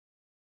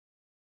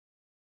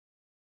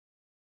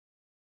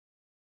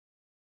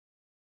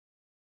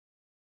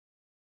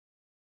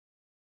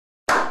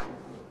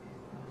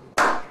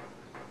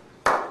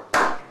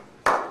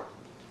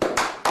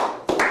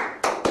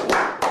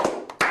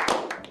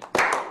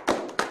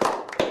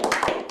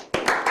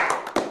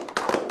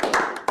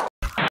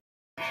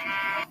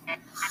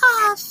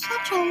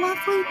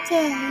lovely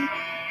day.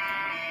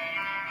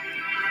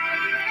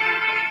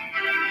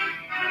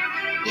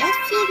 Yes,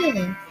 it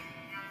is.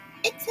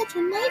 It's such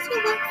a nice,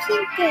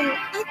 relaxing day.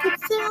 I could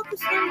sit out the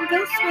sun and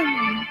go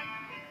swimming.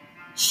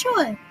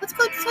 Sure, let's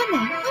go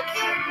swimming.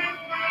 Okay.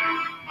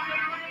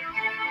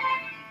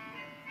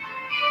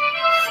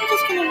 I'm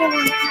just gonna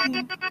relax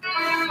now.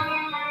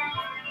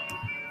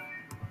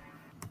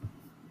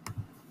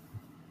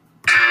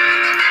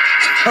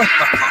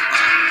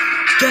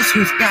 Guess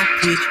who's back,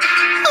 Peach?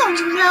 Oh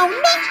no,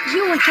 not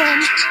you again.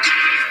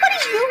 What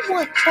do you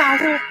want,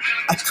 Bowser?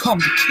 I come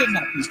to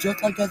kidnap you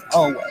just like as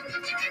always. I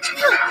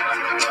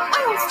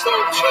don't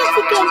stand a chance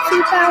against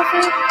you,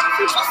 Bowser.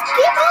 So just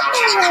give up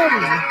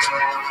already.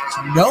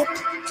 Nope.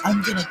 I'm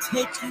gonna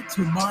take you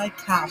to my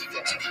castle.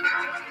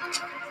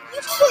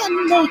 You can't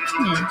make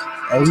me.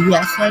 Oh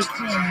yes, I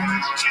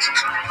can.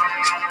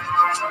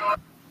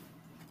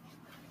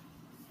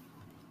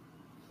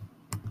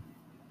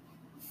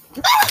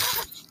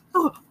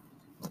 Oh.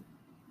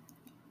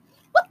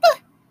 What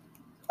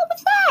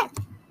was that?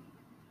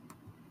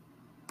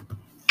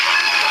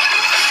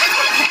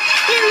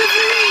 It was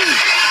me.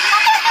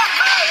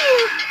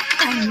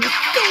 I'm your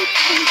fake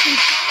person.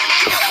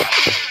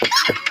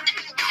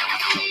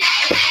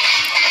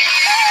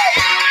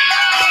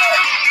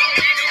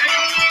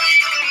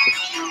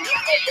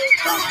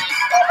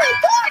 Oh my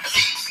gosh!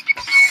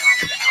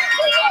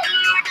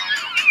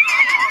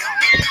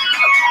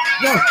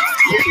 No,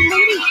 Hey,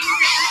 lady.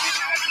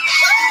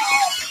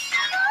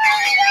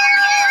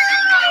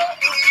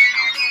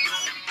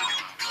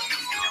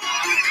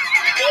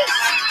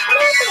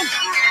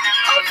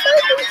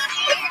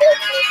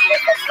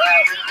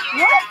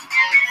 What?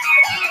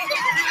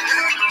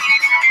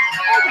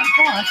 Oh my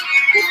gosh,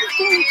 this is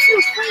going too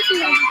crazy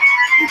right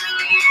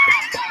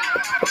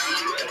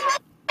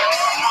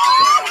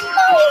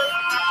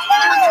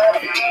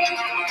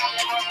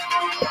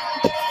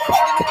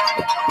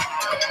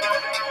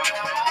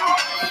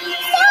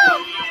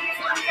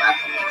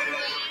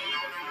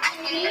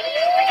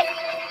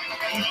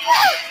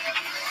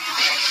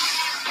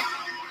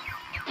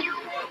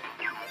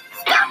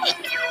Stop it!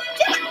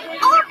 Get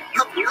off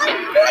of my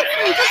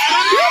boyfriend!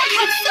 You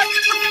have such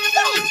a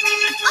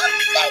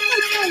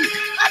thing!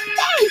 A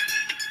thing!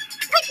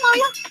 Quick,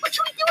 Mario! What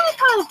should we do with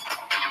her?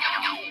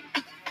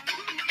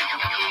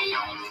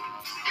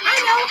 I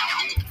know!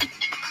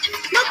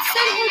 Let's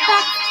send her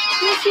back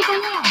where she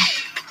belongs.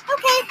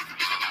 Okay.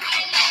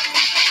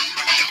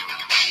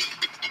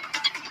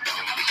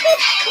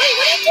 Wait,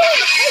 what are you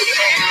doing?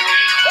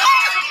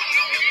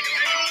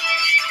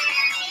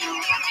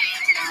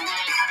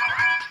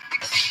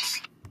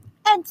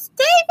 And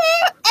stay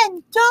there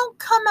and don't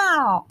come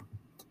out.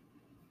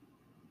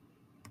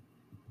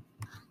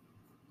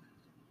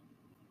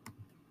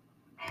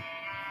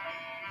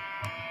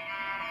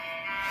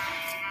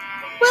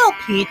 Well,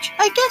 Peach,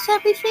 I guess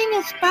everything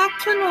is back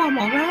to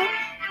normal, right?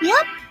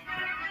 Yep.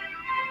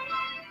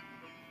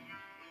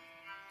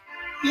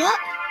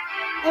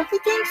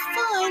 Everything's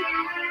fine.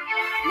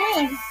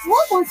 Man,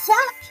 what was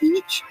that,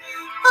 Peach?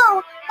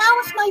 Oh, that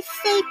was my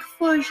fake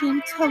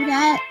version,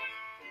 Toadette.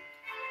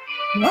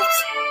 what?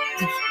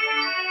 A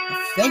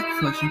fake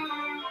version?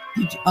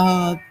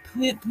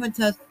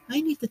 Princess,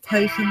 I need to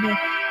tell you something.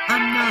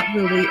 I'm not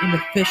really an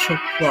official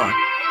plush.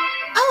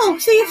 Oh,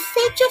 so you're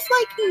fake just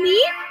like me?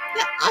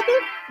 The other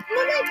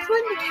one I put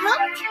in the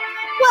couch?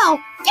 Well,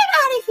 get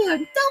out of here!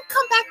 Don't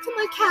come back to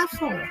my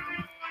castle!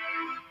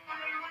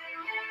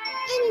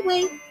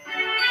 Anyway,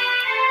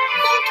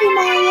 thank you,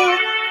 Mario,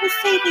 for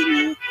saving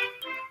me.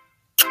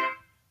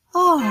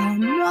 Oh,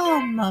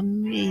 Mamma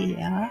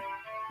Mia.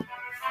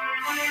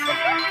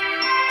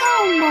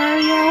 Oh,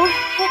 Mario.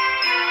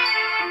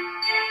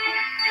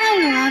 I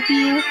love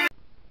you.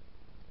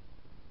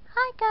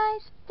 Hi,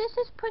 guys. This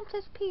is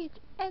Princess Peach,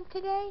 and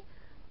today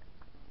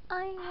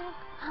I am...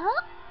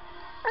 Huh?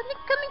 Are they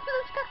coming to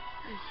the sky?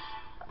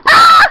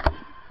 Ah!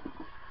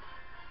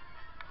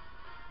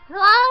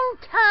 Long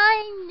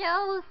time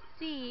no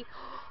see.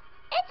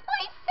 It's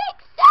my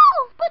fake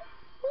self! But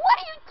what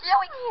are you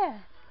doing here?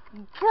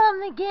 Come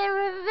to get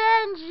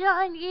revenge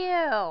on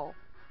you.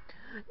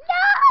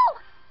 No!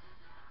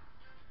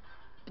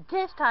 But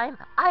this time,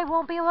 I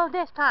won't be alone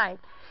this time.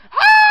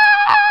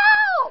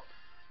 Help!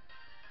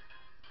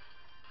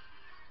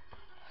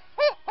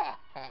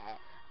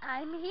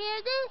 I'm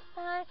here this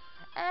time,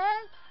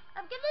 and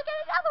I'm gonna get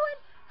another one.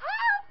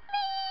 Help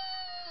me!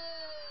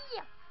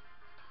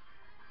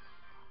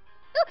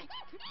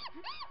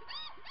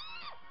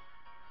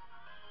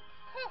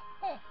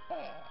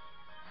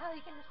 How are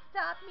you gonna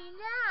stop me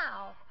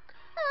now?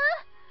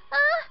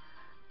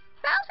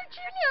 Bowser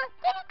Jr.,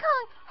 Diddy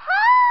Kong,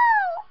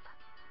 help!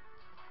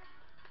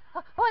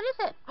 What is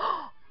it?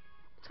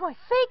 It's my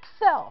fake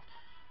self.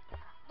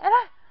 And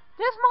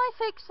there's my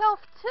fake self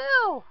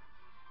too.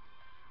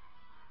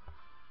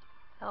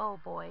 Oh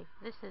boy,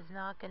 this is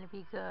not gonna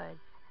be good.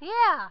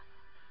 Yeah,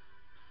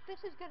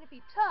 this is gonna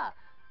be tough.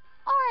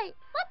 Alright,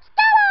 let's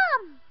get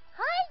him!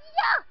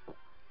 Hiya!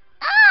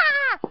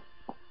 Ah!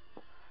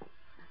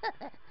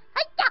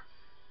 Hiya!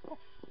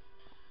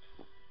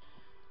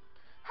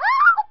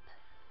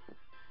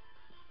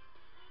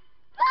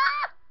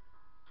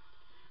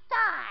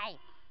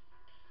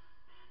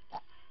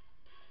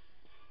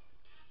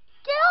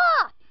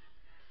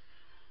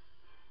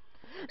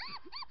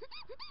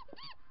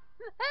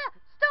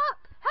 Stop!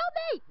 Help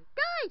me!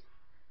 Guys!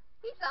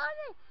 He's on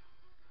it!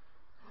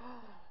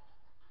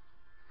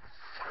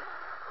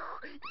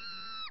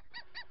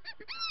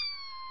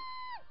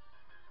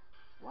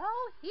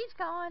 Well, he's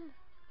gone.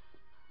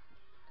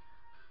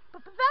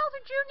 But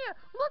Bowser Jr.,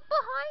 look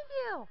behind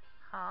you!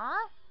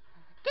 Huh?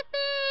 Get me!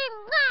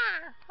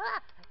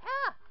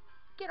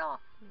 Get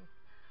off me.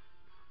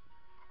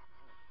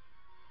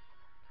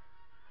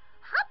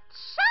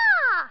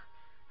 Hacha!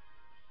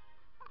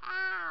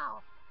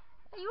 Ow!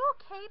 Are you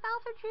okay,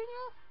 Bowser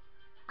Jr.?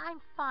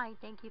 I'm fine,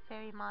 thank you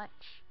very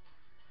much.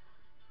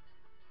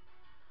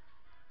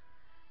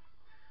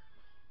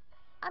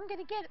 I'm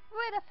gonna get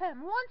rid of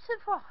him once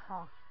and for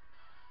all.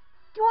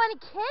 Do you want a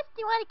kiss? Do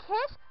you want a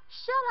kiss?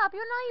 Shut up,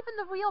 you're not even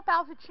the real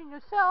Bowser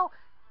Jr., so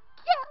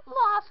get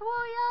lost, will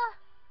ya?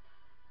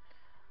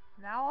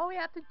 Now all we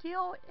have to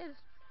deal is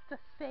the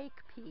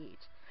fake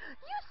Peach.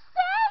 You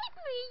saved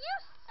me! You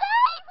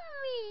saved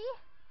me!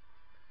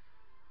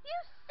 You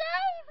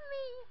saved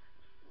me!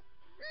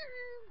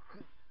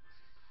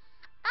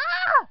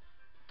 Ah!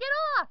 Get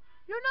off!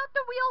 You're not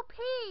the real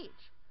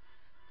Peach!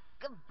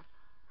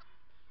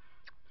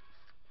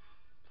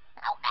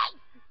 Help me!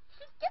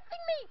 She's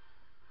kissing me!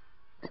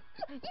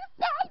 You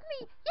saved me!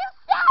 You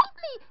saved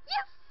me!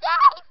 You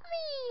saved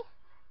me!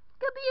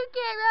 Come here,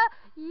 Kara!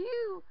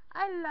 You!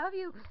 I love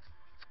you!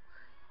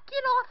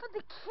 Get off of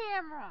the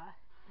camera!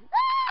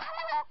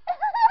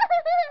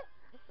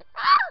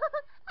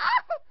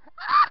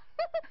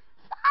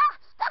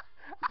 Stop!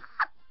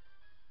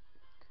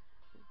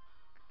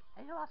 I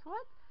lost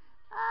what?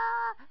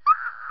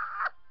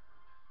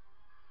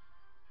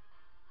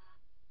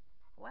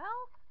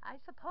 Well, I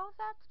suppose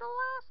that's the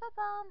last of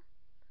them.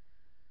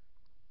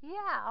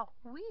 Yeah,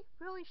 we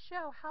really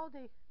show how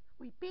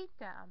we beat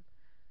them.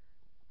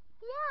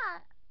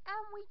 Yeah,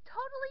 and we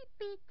totally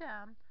beat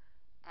them.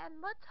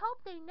 And let's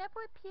hope they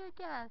never appear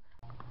again.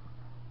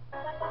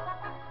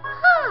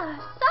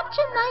 Such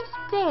a nice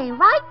day,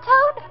 right,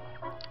 Toad?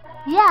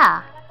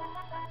 Yeah.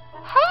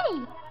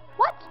 Hey,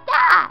 what's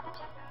that?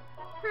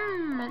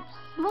 It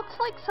looks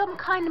like some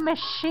kind of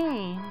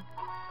machine.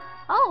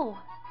 Oh,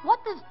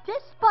 what does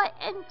this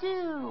button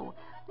do?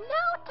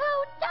 No,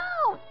 Toad,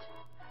 don't!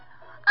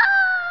 Ah!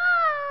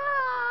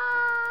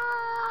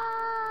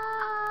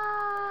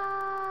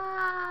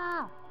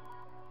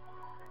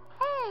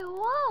 Hey,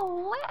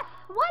 whoa,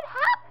 what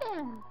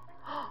happened?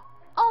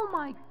 Oh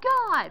my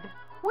God,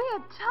 we're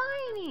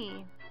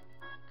tiny.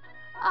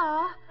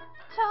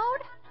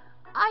 Toad,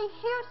 I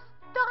hear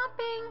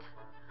stomping.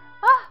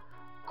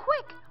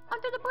 Quick,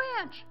 under the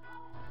branch.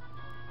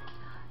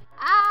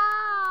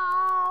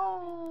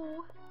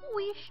 Ow!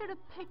 We should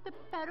have picked a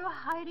better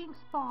hiding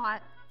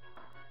spot.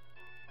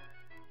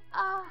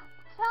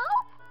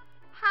 Toad,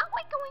 how are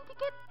we going to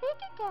get big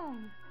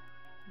again?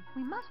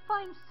 We must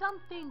find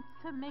something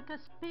to make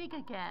us big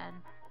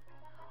again.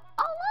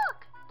 Oh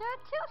look, there are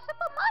 2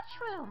 simple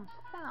mushrooms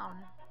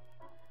found.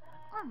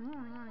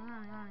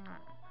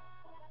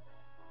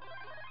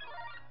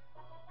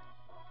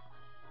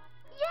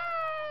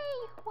 Yay!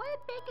 We're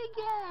big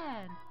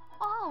again!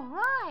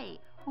 Alright!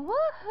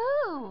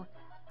 Woohoo!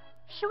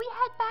 Should we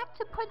head back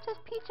to Princess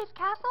Peach's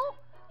castle?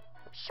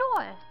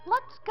 Sure,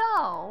 let's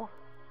go!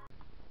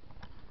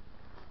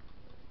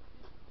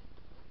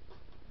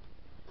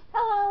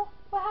 Hello,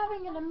 we're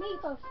having an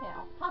amiibo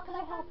sale. How can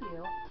I help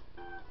you?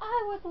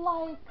 I would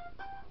like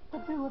the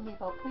blue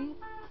amiibo, please.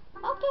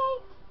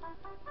 Okay,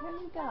 here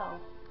you go.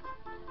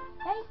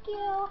 Thank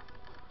you.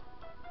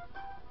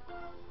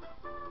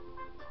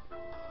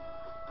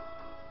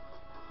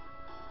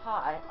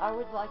 Hi, I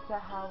would like to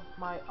have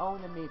my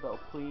own amiibo,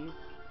 please.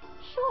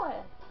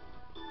 Sure.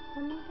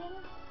 Let me get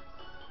it.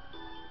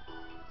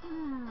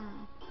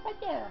 Right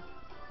there.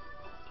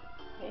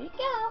 Here you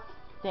go.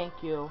 Thank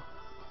you.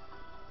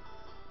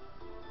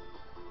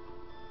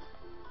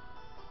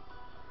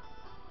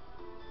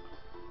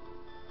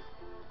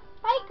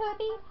 Hi,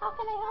 Kirby. How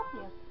can I help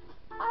you?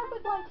 I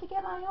would like to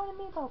get my own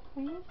amiibo,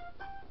 please.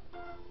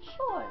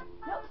 Sure.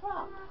 No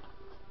problem.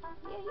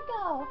 Here you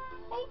go.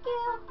 Thank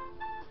you.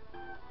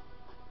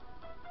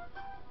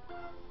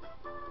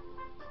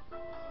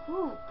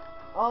 Ooh.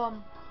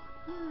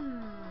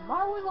 I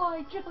would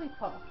like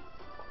Jigglypuff.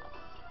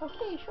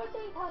 Okay, sure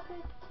thing,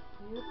 Patrick.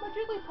 Here's my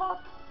Jigglypuff.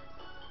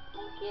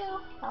 Thank you.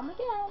 Come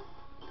again.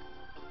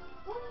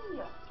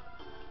 Whee!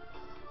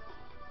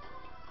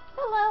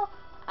 Hello.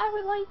 I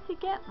would like to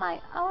get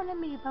my own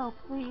amiibo,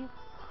 please.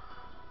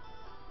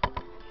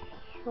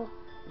 Sure.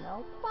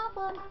 No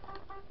problem.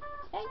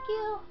 Thank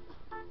you.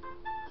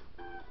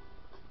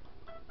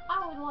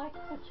 I would like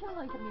a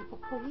 2-leg amiibo,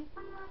 please.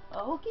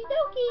 Okie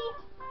dokie.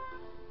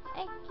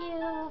 Thank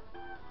you.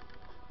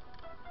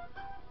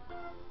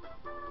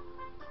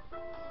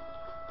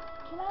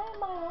 Can I have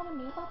my own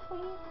amiibo,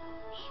 please?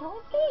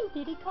 Sure thing,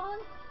 Diddy Kong.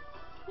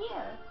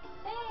 Here.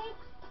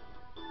 Thanks.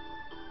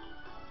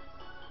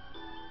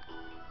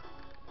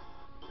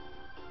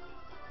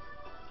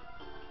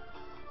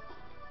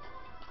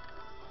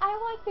 I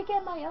like to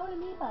get my own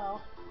amiibo.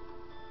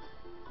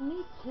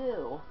 Me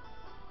too.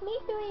 Me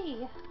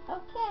three.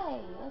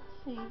 Okay, let's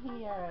see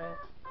here.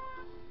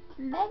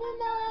 Meta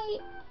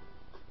Knight.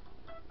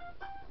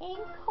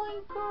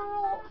 Inkling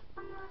Girl.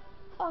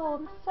 Oh,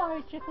 I'm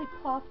sorry,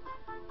 Jigglypuff.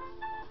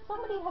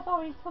 Somebody has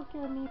already took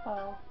your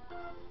amiibo.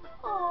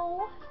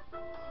 Oh.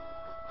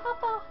 How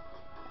about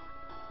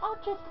I'll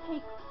just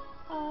take,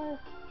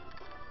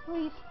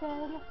 Reese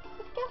then.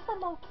 I guess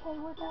I'm okay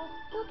with that.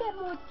 You'll get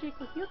more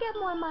Jiggly. You'll get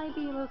more of my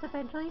amiibos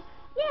eventually.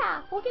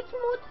 Yeah, we'll get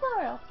some more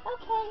tomorrow.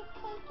 Okay,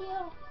 thank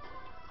you.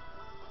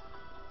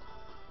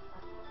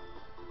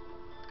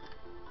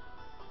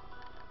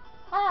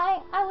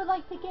 Hi, I would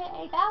like to get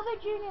a Bowser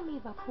Jr.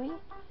 amiibo,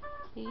 please.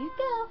 Here you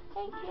go.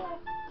 Thank you.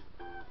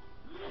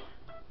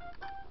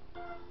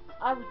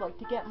 I would like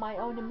to get my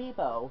own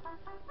amiibo.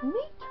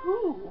 Me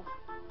too.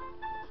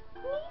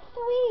 Me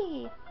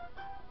three.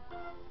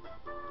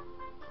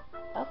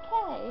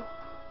 Okay.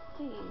 Let's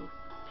see.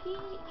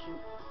 Peach,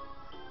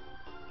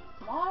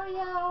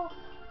 Mario,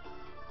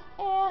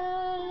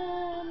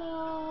 and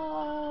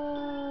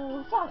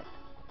Sonic.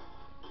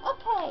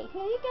 Okay,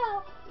 here you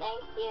go.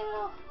 Thank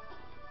you.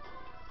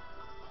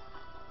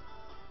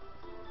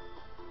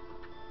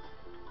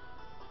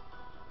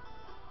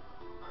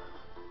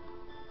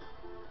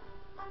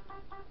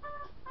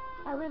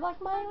 I would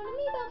like my own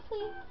amiibo,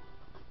 please.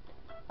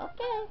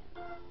 Okay.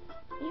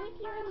 Here's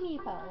your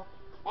amiibo.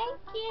 Thank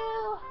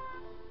you.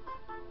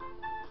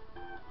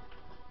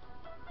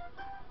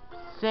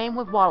 Same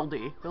with Waddle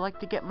Dee. Would like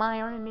to get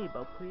my own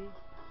amiibo, please.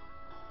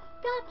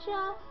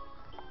 Gotcha.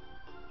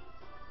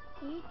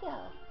 Here you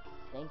go.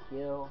 Thank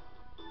you.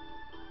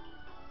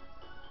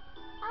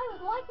 I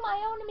would like my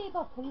own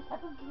amiibo, please.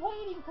 I've been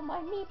waiting for my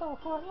amiibo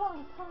for a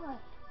long time,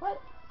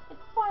 but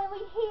it's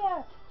finally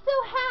here. So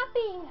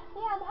happy.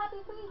 Yeah, I'm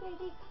happy for you,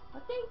 Daisy.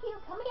 Well, thank you.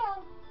 Come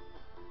again.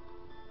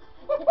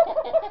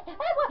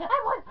 I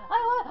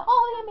want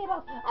all the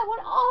amiibos. I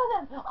want all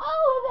of them.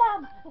 All of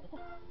them.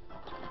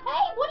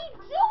 Hey, what are you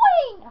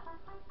doing?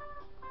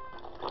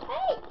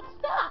 Hey,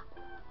 stop.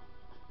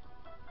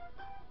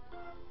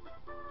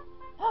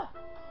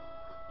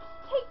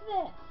 Take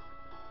this.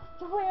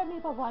 It's a rare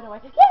amiibo, by the way.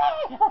 Yay!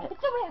 It's a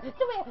rare. It's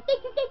a rare.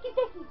 Thank you, thank you,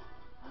 thank you.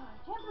 I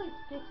can't believe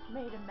Sticks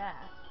made a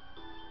mess.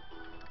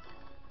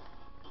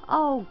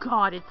 Oh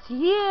God, it's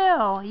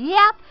you!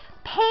 Yep,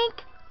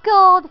 Pink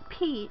Gold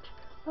Peach.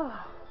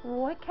 Oh,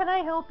 what can I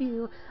help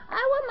you? I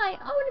want my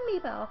own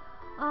amiibo.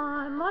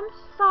 I'm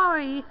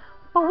sorry,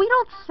 but we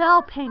don't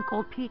sell Pink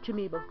Gold Peach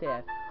amiibos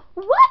there.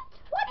 What?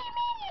 What do you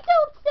mean you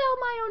don't sell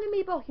my own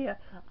amiibo here?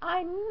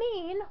 I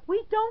mean,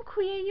 we don't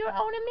create your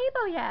own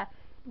amiibo yet.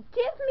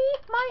 Give me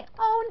my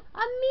own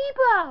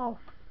amiibo.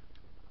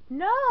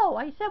 No,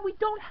 I said we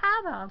don't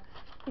have them.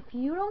 If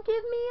you don't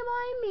give me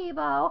my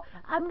amiibo,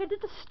 I'm going to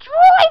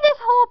destroy this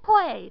whole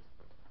place.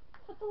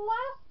 For the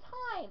last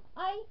time,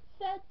 I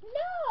said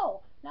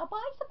no. Now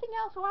buy something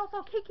else or else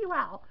I'll kick you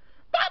out.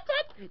 That's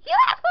it. You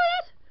asked for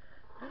this.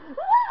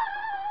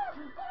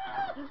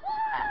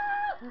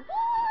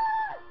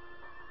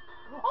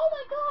 Oh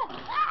my God.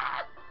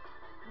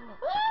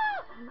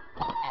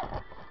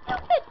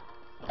 Stupid.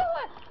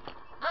 Stewart.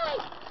 I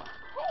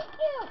hate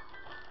you.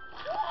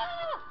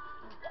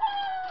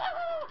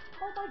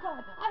 Oh my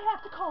God, I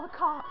have to call the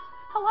cops.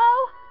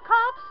 Hello?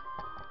 Cops?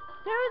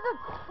 There is a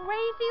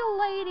crazy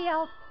lady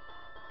out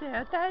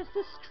there that is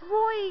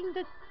destroying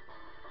the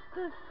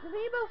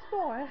amiibo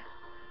store.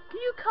 Can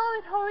you call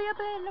and hurry up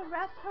and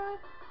arrest her?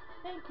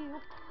 Thank you.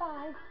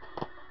 Bye.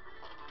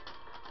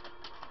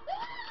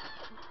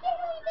 They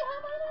don't even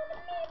have my own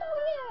amiibo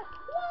here.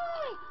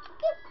 Why?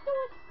 This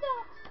store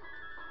sucks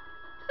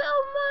so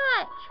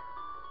much.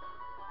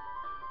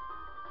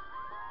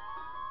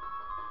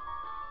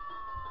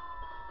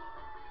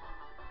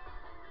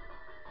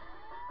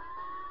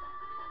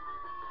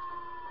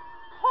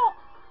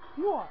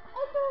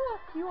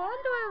 You are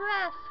under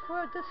arrest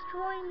for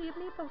destroying the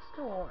amiibo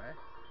store.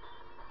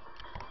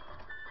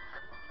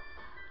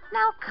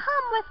 Now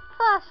come with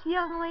us,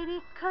 young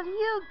lady, 'cause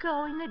you're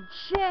going to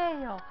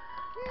jail.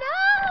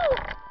 No!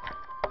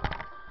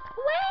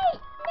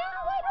 Wait! No,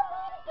 I don't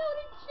want to go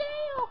to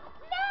jail!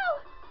 No!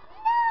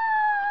 No!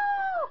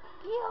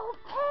 You'll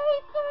pay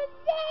for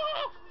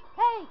this!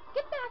 Hey,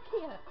 get back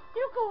here!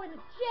 You're going to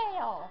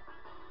jail!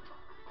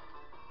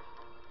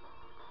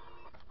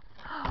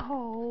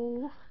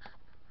 Oh.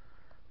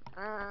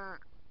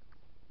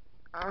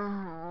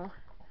 Oh.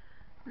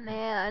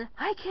 Man,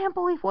 I can't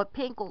believe what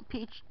Pink Gold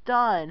Peach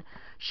done.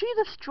 She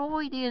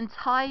destroyed the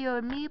entire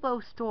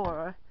amiibo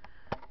store.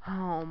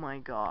 Oh my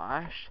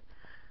gosh.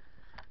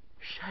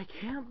 I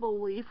can't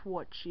believe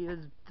what she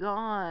has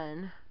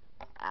done.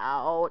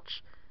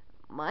 Ouch.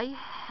 My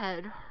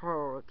head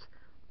hurts.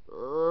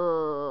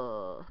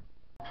 Ugh.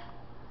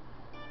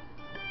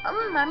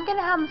 I'm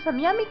gonna have some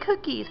yummy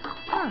cookies.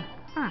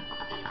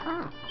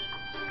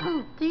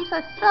 These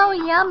are so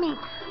yummy.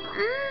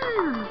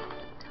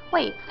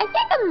 Wait, I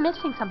think I'm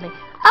missing something.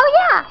 Oh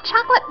yeah,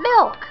 chocolate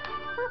milk.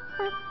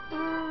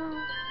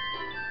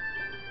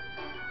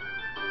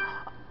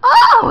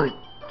 Oh,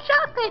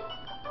 chocolate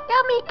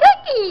yummy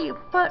cookie.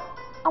 But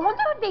I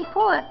wonder what they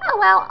for. Oh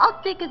well,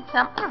 I'll dig in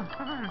some.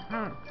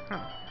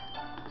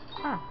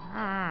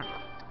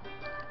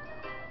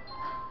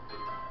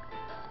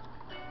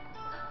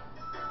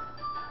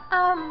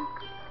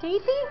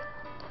 Daisy?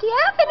 Do you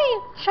have any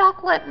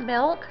chocolate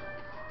milk?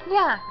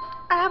 Yeah,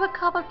 I have a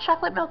cup of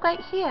chocolate milk right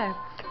here.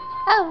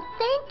 Oh,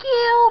 thank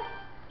you.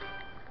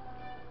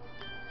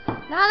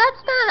 Now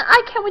that's done.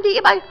 I can't wait to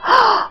eat my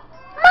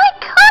my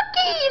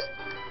cookies.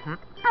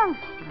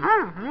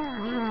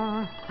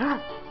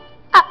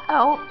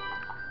 Uh-oh.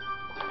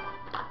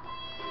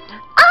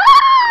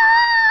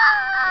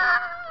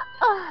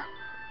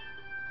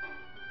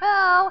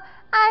 Oh,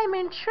 I'm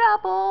in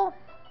trouble.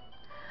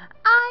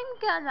 I'm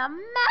gonna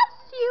mess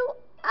you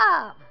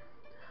up.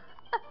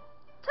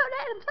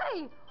 Toadette and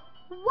Play,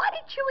 why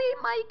did you eat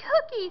my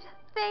cookies,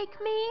 fake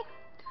me?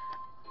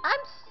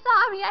 I'm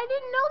sorry, I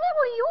didn't know they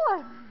were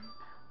yours.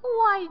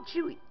 Why did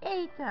you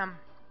eat them?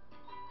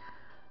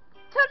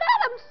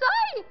 Toadette, I'm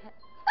sorry.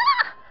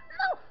 Ah!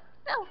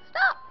 No,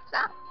 stop.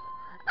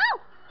 Ow!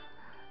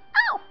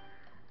 No!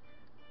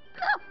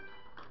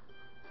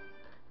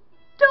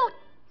 Don't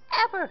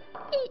ever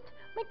eat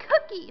my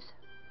cookies.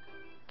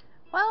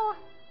 Well,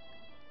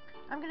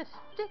 I'm gonna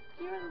stick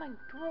you in my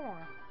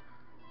drawer.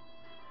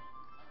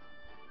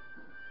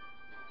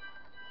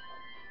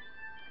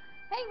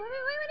 Hey, what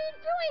are you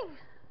doing?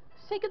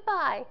 Say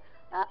goodbye.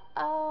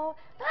 Uh-oh.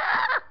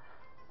 Ah!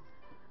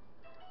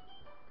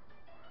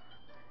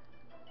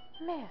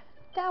 Man,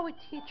 that would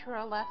teach her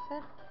a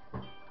lesson.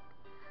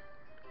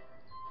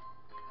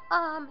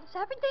 Is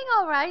everything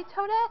alright,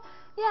 Toadette?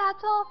 Yeah,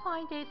 it's all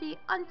fine, Daisy,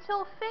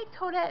 until fake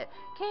Toadette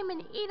came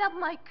and ate up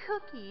my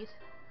cookies.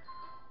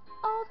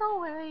 Oh, don't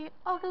worry,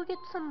 I'll go get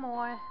some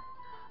more.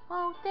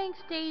 Oh, thanks,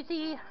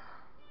 Daisy.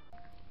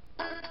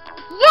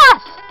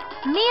 Yes!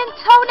 Me and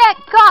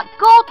Toadette got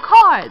gold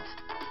cards!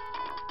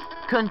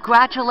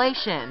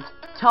 Congratulations,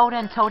 Toad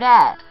and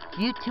Toadette.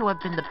 You two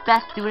have been the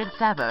best students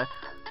ever.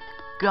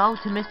 Go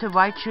to Mr.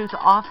 Raichu's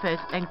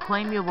office and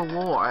claim your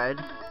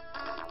reward.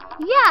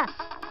 Yes!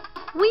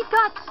 We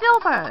got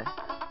silver!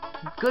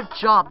 Good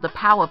job, the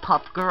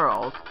Powerpuff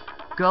Girls.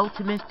 Go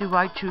to Mr.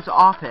 Raichu's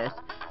office.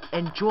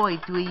 Enjoy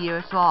 3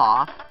 years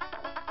off.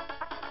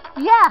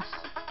 Yes!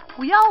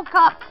 We all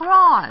got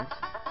bronze!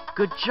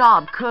 Good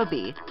job,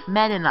 Kirby,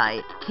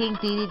 Mennonite, King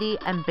Dedede,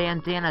 and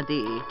Bandana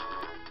D.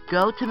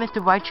 Go to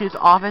Mr. Raichu's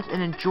office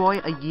and enjoy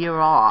a year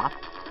off.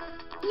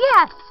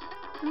 Yes!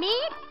 Me,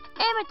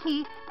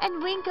 Amity,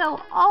 and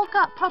Ringo all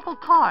got purple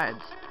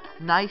cards.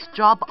 Nice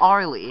job,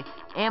 Arlie,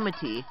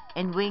 Amity,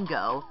 and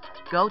Ringo.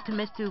 Go to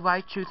Mr.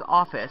 Raichu's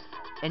office.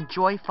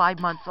 Enjoy 5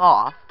 months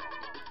off.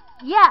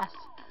 Yes!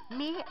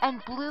 Me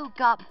and Blue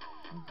got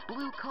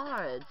blue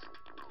cards.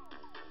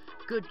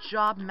 Good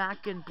job,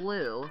 Mac and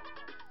Blue.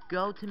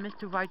 Go to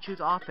Mr. Raichu's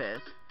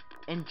office.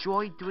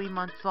 Enjoy 3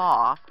 months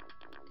off.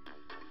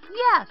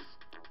 Yes!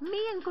 Me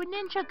and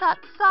Greninja got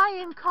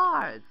cyan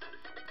cards.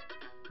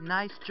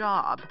 Nice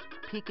job,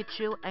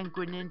 Pikachu and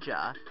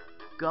Greninja.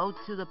 Go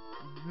to the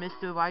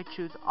Mr.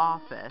 Raichu's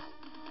office.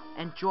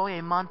 Enjoy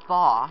a month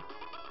off.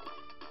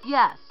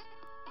 Yes,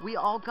 we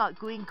all got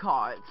green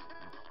cards.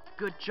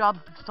 Good job,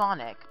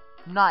 Sonic,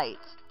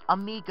 Knights,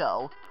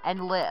 Amigo,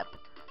 and Lip.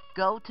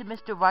 Go to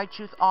Mr.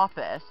 Raichu's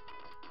office.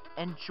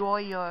 Enjoy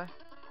your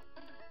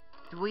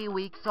 3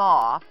 weeks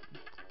off.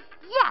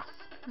 Yes,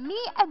 me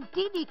and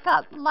Dee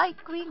got light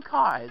green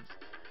cards.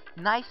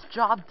 Nice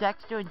job,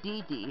 Dexter and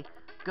Dee.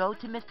 Go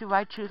to Mr.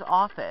 Raichu's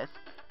office.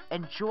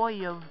 Enjoy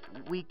your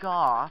week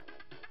off.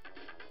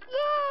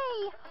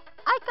 Yay!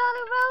 I got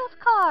a rose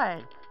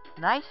card.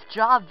 Nice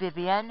job,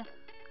 Vivian.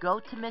 Go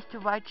to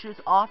Mr. Raichu's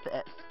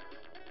office.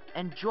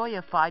 Enjoy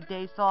your 5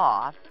 days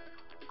off.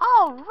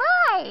 All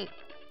right!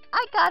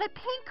 I got a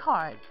pink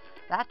card.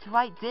 That's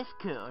right,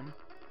 Discoon.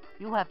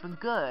 You have been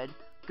good.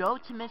 Go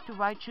to Mr.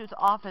 Raichu's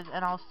office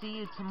and I'll see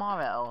you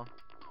tomorrow.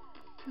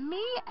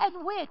 Me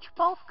and Witch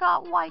both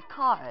got white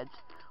cards.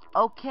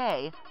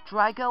 Okay,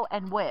 Drago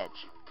and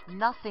Witch.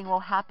 Nothing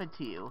will happen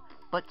to you.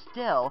 But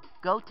still,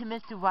 go to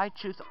Mr.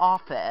 Raichu's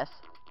office.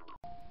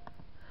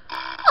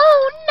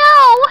 Oh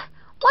no!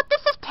 What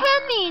does this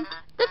tan mean?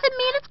 Does it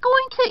mean it's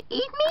going to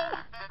eat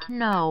me?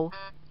 No,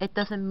 it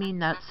doesn't mean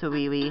that,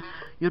 Sariri.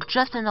 You're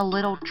just in a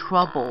little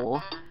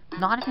trouble.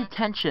 Not a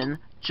detention,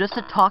 just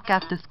a talk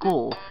after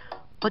school.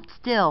 But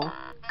still,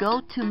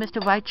 go to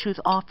Mr. Raichu's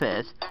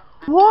office.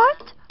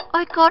 What?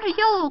 I got a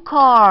yellow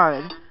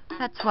card.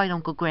 That's right,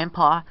 Uncle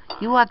Grandpa.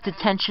 You have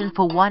detention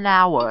for 1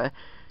 hour.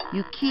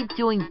 You keep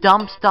doing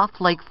dumb stuff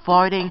like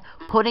farting,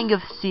 putting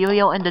your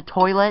cereal in the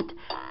toilet,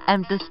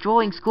 and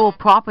destroying school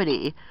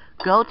property.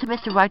 Go to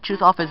Mr.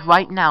 Raichu's office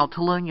right now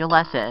to learn your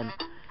lesson.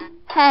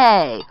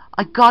 Hey,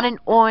 I got an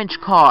orange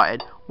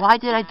card. Why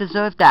did I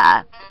deserve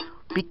that?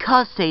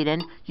 Because,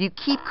 Satan, you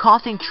keep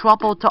causing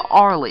trouble to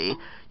Arlie.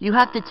 You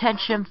have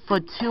detention for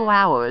 2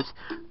 hours.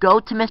 Go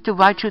to Mr.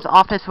 Raichu's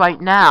office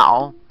right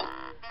now.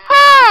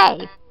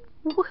 Hey!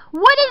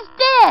 What is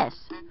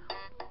this?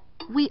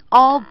 We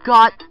all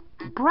got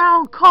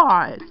brown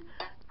cards.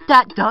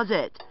 That does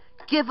it.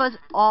 Give us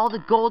all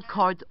the gold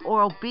cards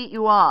or I'll beat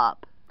you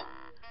up.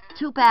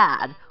 Too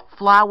bad.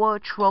 Flower,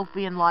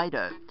 trophy, and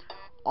lighter.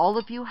 All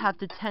of you have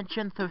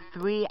detention for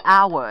 3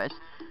 hours.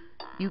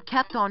 You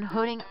kept on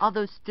hurting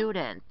other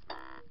students.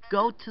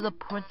 Go to the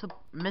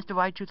Mr.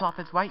 Raichu's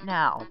office right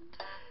now.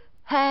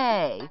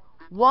 Hey,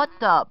 what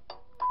the...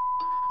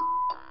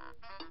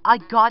 I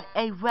got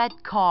a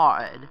red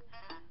card.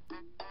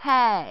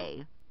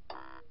 Hey,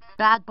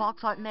 Bad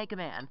Box Art Mega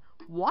Man,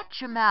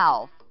 watch your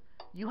mouth.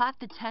 You have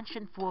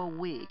detention for a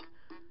week.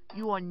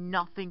 You are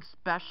nothing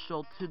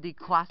special to the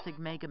classic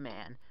Mega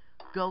Man.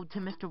 Go to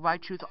Mr.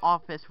 Raichu's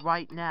office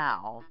right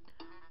now.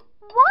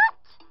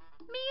 What?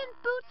 Me and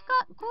Boots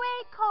got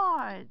gray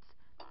cards.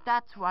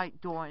 That's right,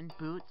 Dora and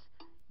Boots.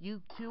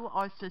 You two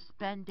are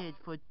suspended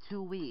for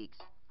 2 weeks.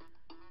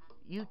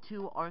 You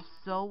two are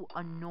so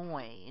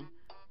annoying.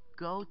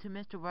 Go to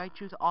Mr.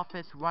 Raichu's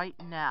office right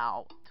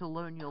now to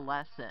learn your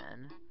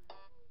lesson.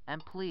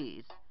 And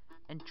please,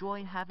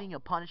 enjoy having your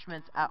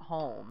punishments at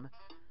home.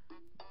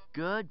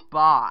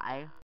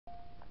 Goodbye.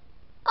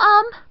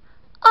 Um,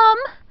 um,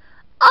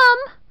 um,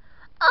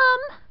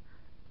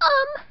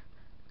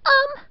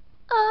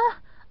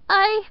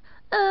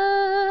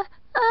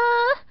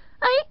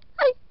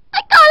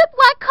 I got a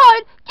black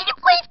card. Can you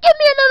please give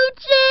me another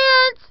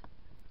chance?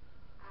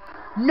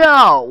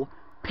 No!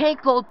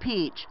 Pink-Gold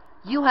Peach,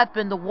 you have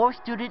been the worst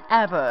student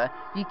ever.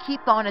 You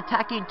keep on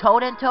attacking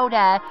Toad and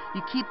Toadette,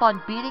 you keep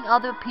on beating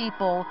other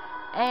people,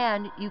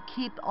 and you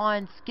keep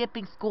on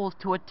skipping schools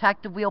to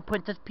attack the real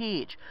Princess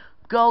Peach.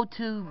 Go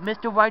to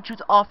Mr.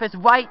 Raichu's office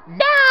right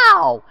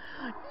now!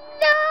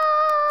 No!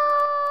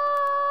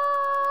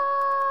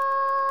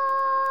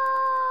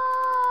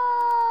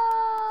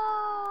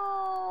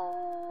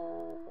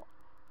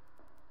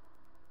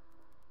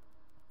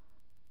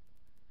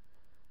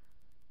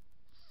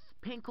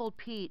 Pink-Gold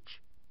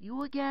Peach,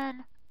 you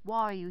again?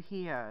 Why are you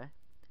here?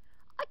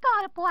 I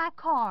got a black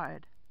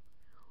card.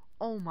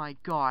 Oh my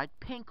god,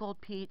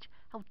 Pink-Gold Peach,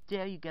 how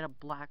dare you get a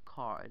black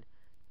card?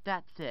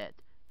 That's it.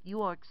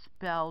 You are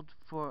expelled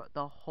for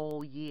the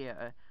whole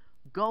year.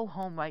 Go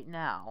home right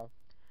now.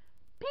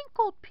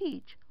 Pink-Gold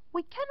Peach,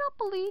 we cannot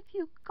believe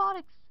you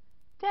got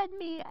dead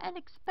me and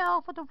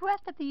expelled for the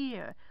rest of the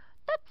year.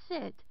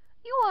 That's it.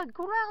 You are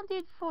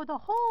grounded for the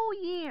whole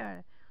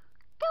year.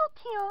 Go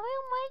to your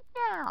room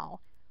right now.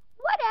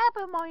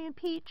 Whatever, Mario and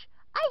Peach.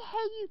 I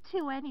hate you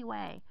two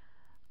anyway.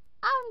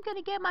 I'm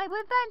gonna get my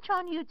revenge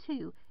on you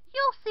two.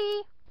 You'll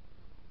see.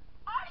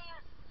 Are you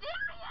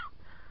serious?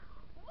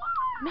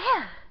 Why?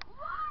 Man,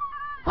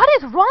 what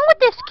is wrong with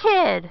this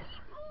kid?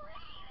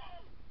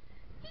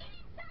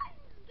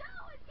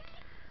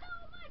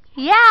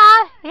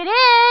 Yeah, it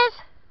is.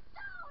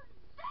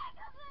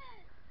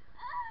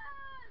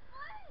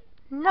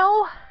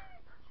 No,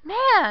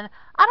 man,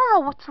 I don't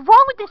know what's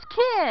wrong with this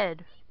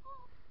kid.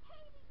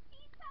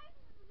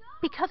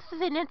 Because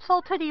it's an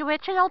insult to the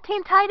original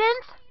Teen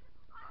Titans?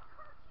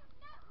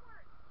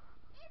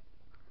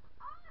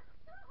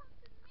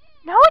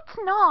 No, it's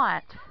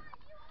not.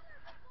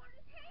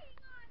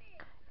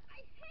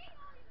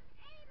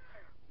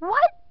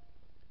 What?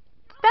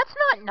 That's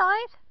not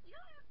nice.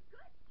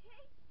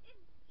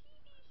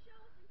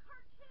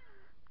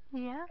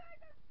 Yeah.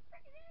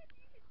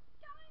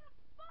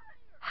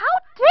 How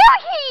dare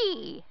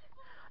he?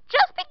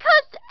 Just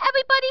because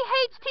everybody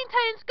hates Teen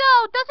Titans Go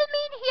doesn't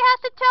mean he has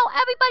to tell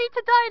everybody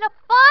to die in a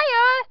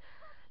fire.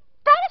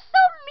 That is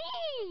so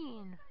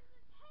mean.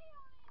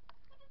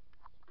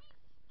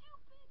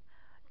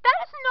 That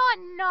is not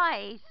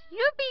nice.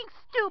 You're being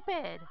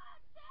stupid.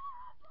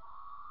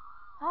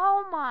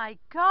 Oh my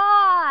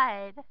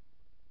god.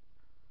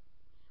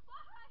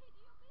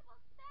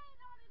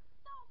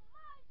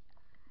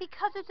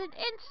 Because it's an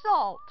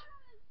insult.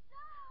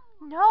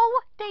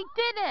 No, they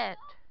didn't.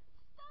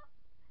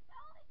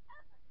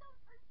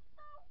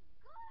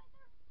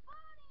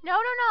 No,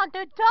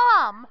 they're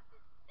dumb.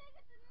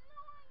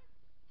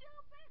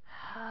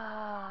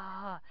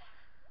 Oh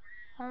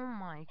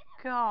my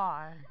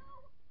god.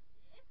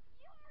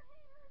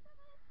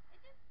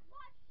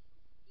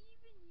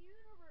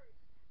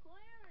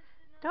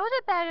 Those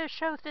are better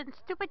shows than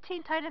stupid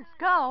Teen Titans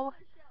Go.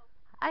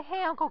 I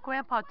hate Uncle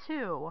Grandpa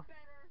too.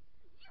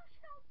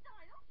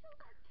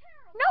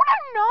 No,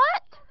 they're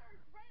not.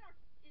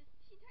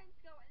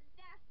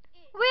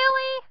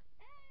 Really?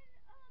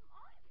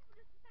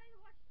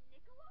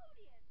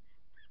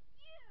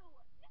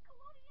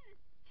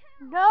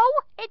 No,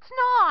 it's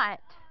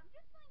not.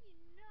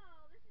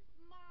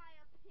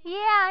 Yeah,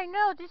 I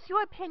know. This is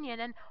your opinion.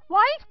 And why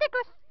are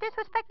you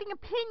disrespecting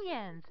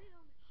opinions?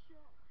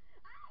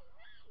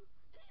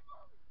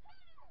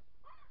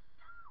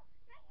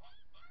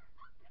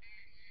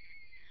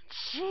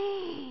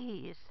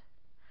 Jeez.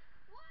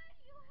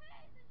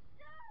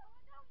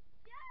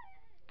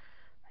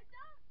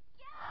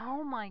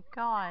 Oh my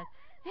god.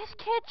 This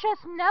kid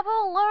just never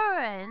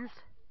learns.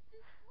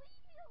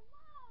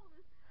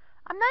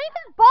 I'm not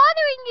even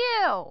bothering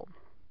you.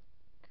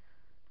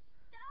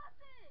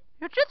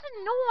 You're just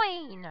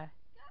annoying.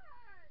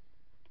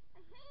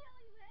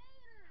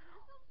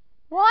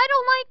 Well, I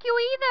don't like you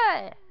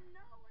either.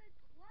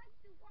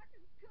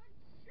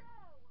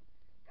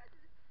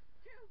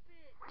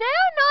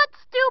 They're not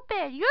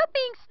stupid. You're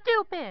being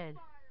stupid.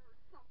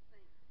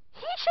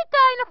 He should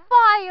die in a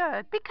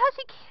fire because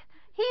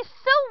he's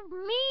so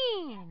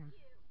mean.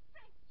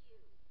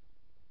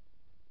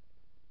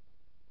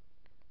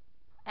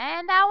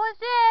 And that was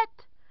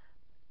it.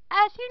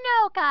 As you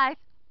know, guys,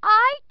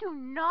 I do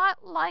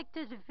not like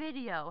this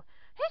video.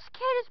 This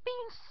kid is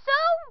being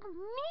so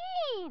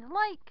mean.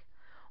 Like,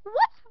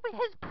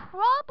 what's his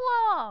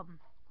problem?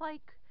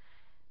 Like,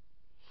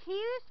 he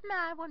is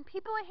mad when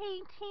people are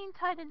hating Teen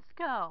Titans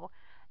Go.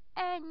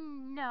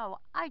 And no,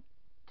 I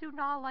do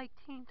not like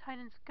Teen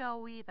Titans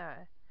Go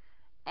either.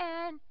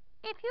 And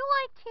if you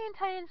like Teen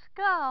Titans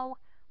Go,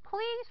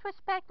 please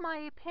respect my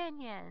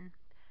opinion.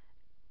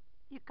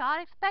 You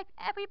gotta expect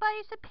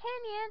everybody's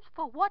opinions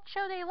for what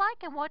show they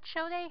like and what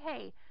show they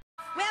hate.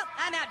 Well,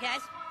 I'm out,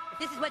 guys. If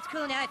this is what's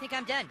cool now, I think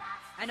I'm done.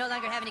 I no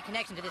longer have any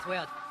connection to this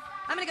world.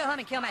 I'm gonna go home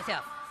and kill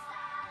myself.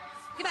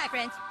 Goodbye,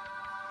 friends.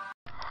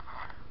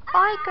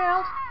 Bye,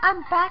 girls.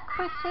 I'm back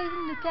for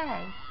saving the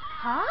day.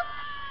 Huh?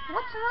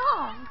 What's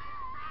wrong?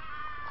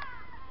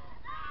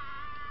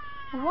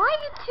 Why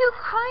are you two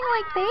crying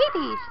like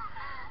babies?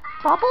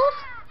 Bubbles?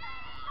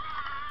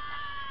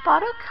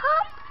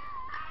 Buttercup?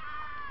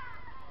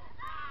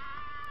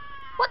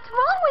 What's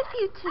wrong with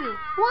you two?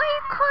 Why are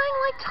you crying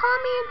like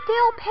Tommy and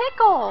Dill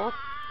Pickles?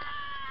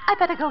 I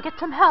better go get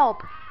some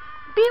help.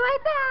 Be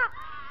right back.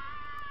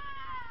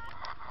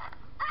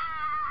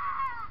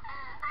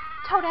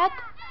 Toadette,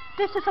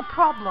 this is a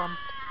problem.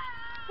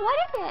 What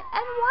is it?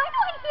 And why do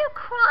I hear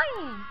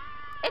crying?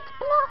 It's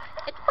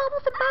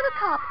Bubbles and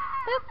Buttercup.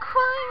 They're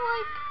crying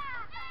like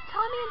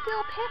Tommy and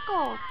Dill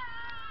Pickles.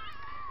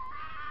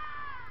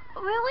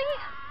 Really?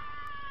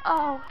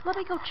 Oh, let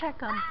me go check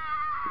them.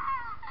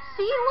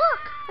 See,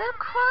 look, they're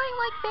crying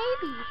like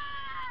babies.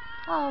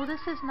 Oh,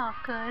 this is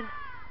not good.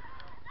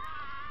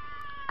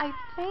 I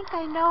think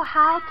I know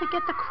how to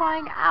get the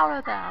crying out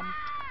of them.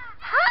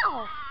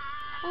 How?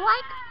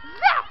 Like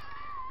this!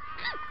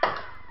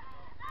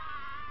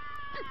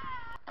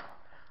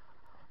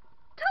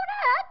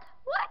 Toadette,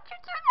 why'd you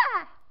do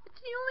that?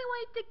 It's the only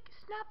way to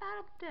snap out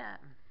of them.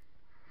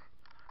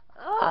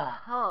 Ugh,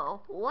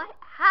 oh, what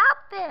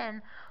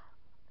happened?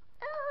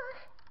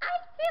 I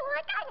feel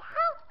like I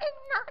have been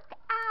knocked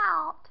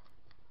out.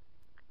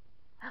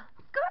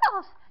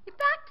 Girls, you're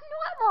back to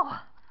normal.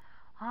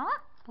 Huh?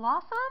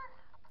 Blossom?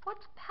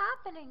 What's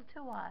happening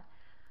to us?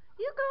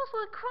 You girls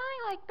were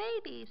crying like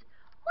babies.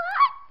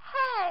 What?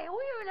 Hey, we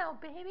were no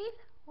babies.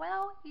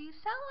 Well, you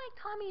sound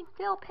like Tommy and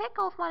Dill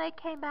Pickles when I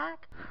came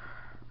back.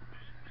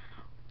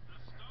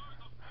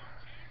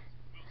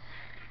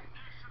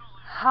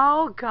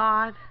 Oh,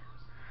 God.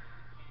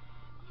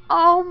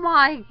 Oh,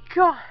 my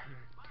God.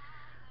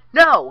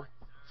 No!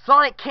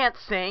 Sonic can't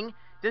sing.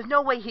 There's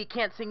no way he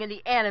can't sing in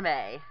the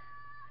anime.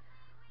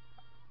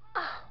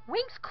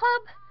 Winx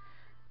Club?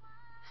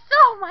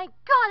 Oh my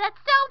God, that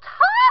sounds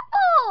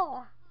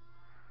horrible!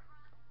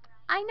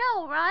 I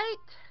know,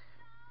 right?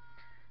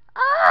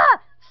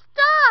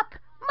 Stop!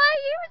 My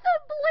ears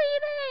are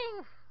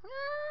bleeding!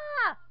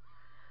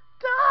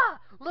 Duh!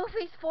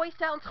 Luffy's voice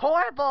sounds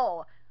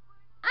horrible!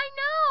 I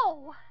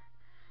know!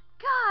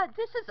 God,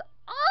 this is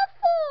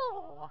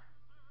awful!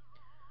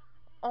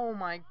 Oh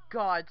my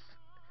God.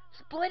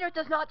 Splinter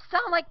does not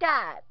sound like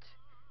that!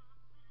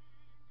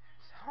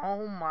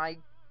 Oh my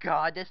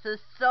God, this is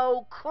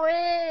so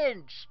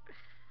cringe!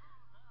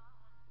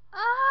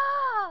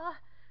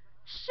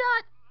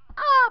 Shut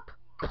up!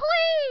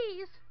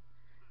 Please!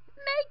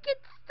 Make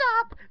it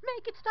stop!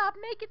 Make it stop!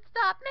 Make it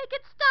stop! Make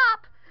it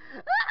stop!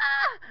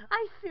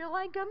 I feel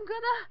like I'm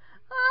gonna...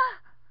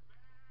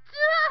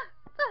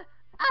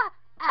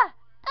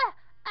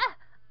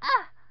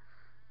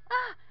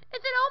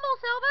 Is it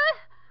almost over?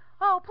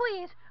 Oh,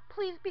 please.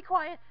 Please be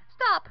quiet.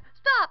 Stop!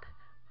 Stop!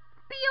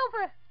 Be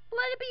over!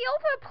 Let it be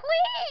over,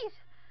 please!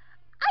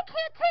 I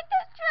can't take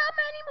this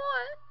drama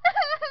anymore!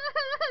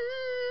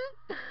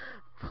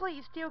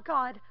 Please, dear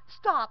God,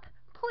 stop!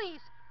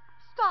 Please,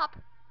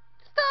 stop!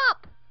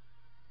 Stop!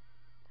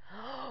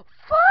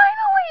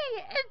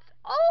 Finally! It's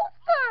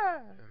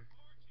over!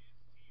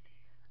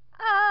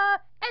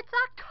 It's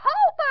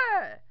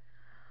October!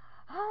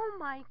 Oh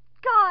my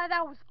God,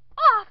 that was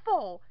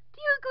awful!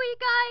 Do you agree,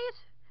 guys?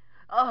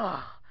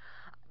 Ugh,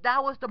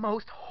 that was the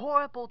most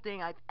horrible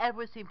thing I've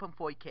ever seen from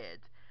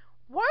 4Kids.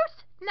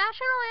 Worst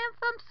national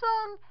anthem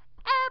song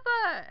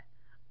ever!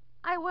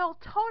 I will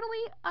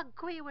totally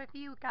agree with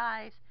you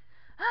guys.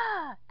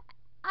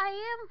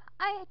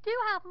 I do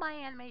have my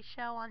anime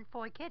show on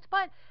 4Kids,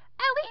 but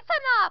at least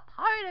I'm not a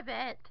part of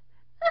it.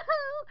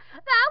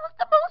 That was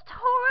the most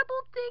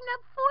horrible thing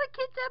that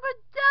 4Kids ever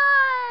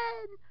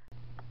done.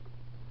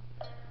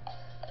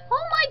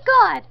 Oh my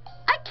God,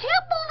 I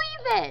can't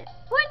believe it.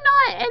 We're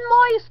not in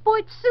Mario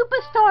Sports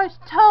Superstars,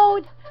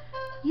 Toad.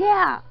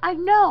 Yeah, I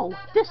know,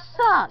 this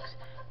sucks.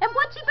 And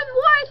what's even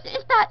worse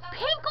is that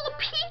Pink or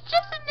Peach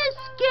is in this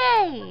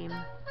game.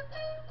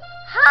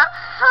 Ha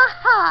ha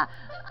ha!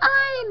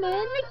 I'm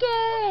in the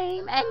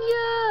game and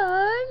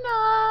you're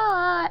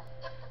not.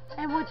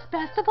 And what's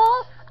best of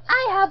all, I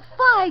I have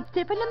 5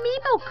 different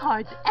amiibo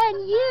cards,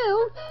 and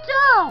you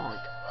don't.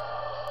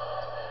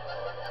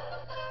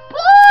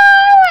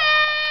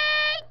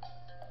 Boring!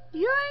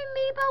 Your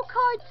amiibo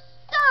cards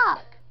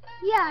suck.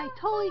 Yeah, I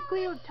totally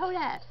agree with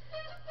Toadette.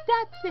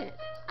 That's it.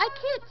 I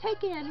can't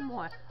take it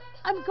anymore.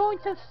 I'm going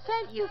to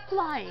send you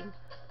flying.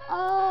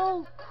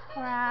 Oh,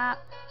 crap.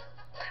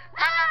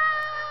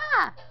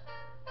 Ah!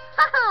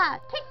 Haha!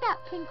 Take that,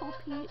 Pinkle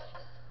Peach.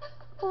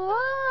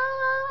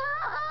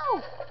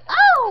 Whoa!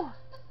 Oh!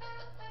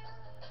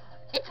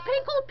 It's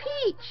Pinkle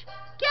Peach!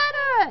 Get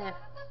her!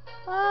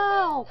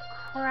 Oh,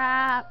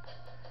 crap.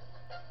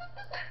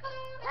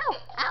 Ow!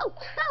 Ow!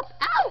 Stop!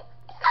 Ow!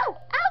 Ow!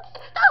 Ow!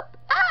 Stop!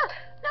 Ah!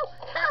 No!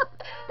 Stop!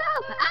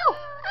 Stop! Ow!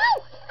 Ow!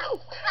 Ow! Ow!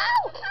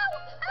 Ow!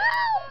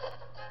 Ow!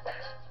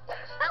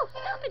 Ow!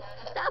 Stop it!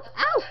 Stop!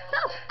 Ow!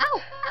 Stop! Ow!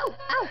 Ow!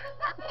 Ow!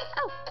 Ow!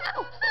 Ow!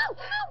 Ow! Ow!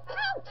 Ow!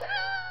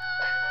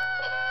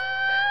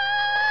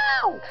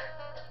 Ow!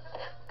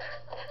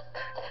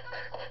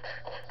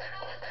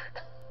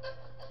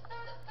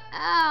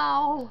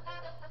 Ow!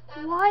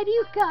 Why do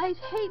you guys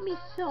hate me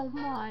so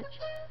much?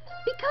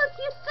 Because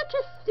you're such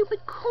a stupid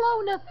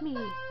clone of me.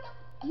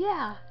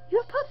 Yeah,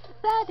 you're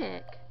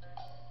pathetic.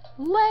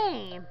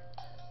 Lame.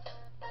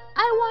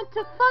 I want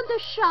to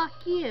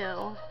thundershock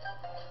you.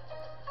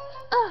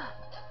 Ugh,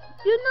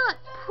 you're not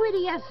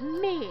pretty as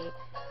me.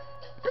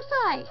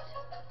 Besides,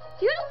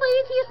 you're the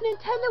laziest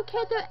Nintendo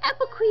character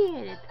ever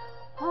created.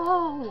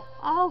 Oh,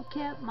 I'll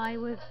get my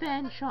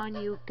revenge on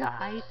you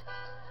guys.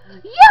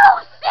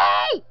 You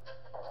see!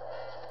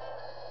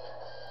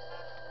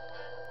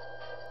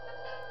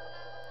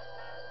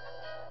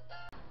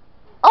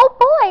 Oh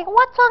boy,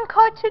 what's on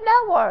Cartoon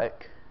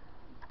Network?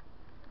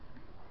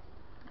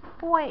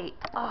 Wait,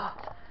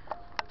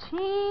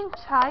 Teen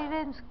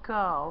Titans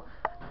Go.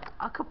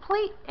 A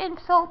complete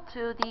insult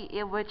to the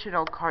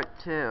original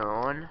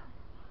cartoon.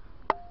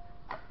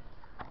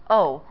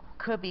 Oh,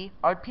 Kirby,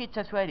 our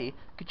pizza's ready.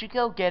 Could you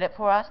go get it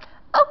for us?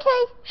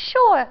 Okay,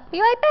 sure.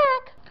 Be right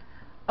back.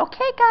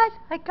 Okay, guys,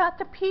 I got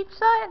the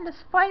pizza and the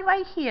Sprite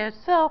right here.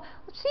 So,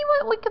 let's see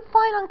what we can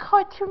find on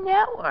Cartoon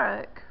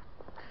Network.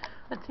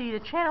 Let's see, the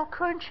channel,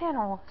 current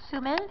channel.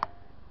 Zoom in.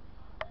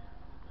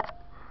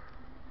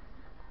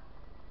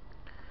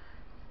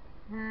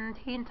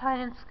 Teen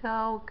Titans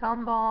Go,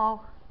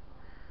 Gumball.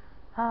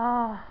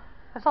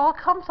 That's all it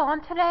comes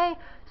on today?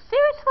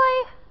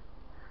 Seriously?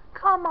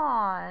 Come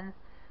on.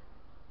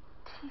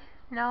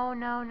 No.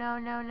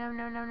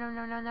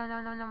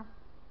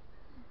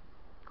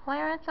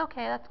 Clarence?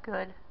 Okay, that's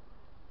good.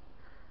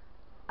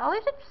 At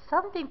least it's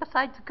something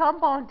besides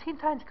Gumball and Teen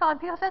Titans Go,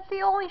 because that's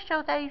the only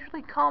shows that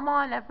usually come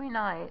on every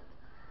night.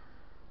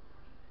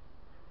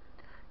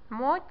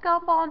 More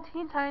Gumball and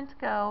Teen Titans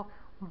Go.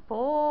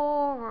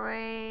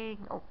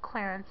 Boring. Oh,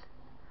 Clarence.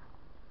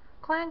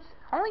 Clarence,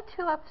 only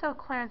 2 episodes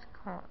Clarence.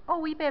 Oh,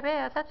 Wee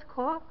Bears, that's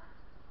cool.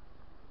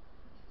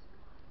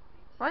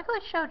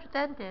 Regular show just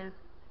ended.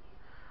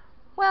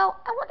 Well,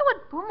 I wonder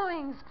what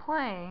Boomerang's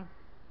playing.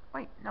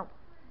 Wait, no.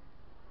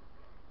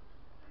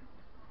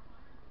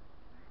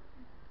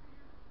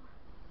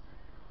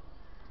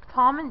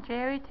 Tom and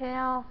Jerry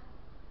Tale.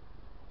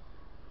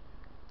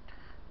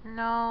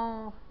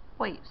 No.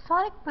 Wait,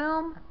 Sonic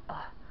Boom?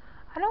 Ugh.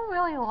 I don't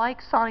really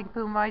like Sonic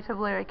Boom Rise of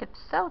Lyric. It's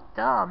so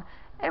dumb.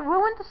 It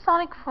ruined the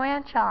Sonic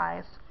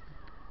franchise.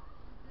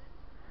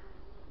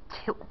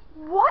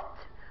 What?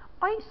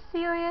 Are you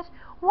serious?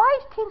 Why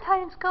is Teen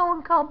Titans Go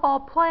and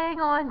Gumball playing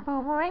on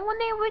Boomerang when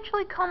they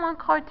originally come on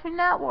Cartoon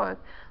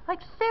Network?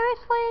 Like,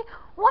 seriously?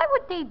 Why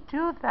would they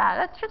do that?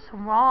 That's just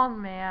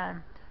wrong,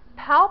 man.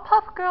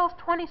 Powerpuff Girls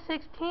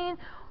 2016?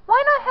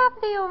 Why not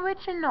have the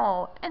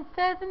original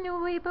instead of the new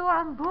reboot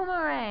on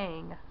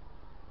Boomerang?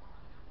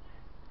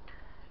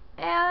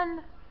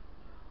 And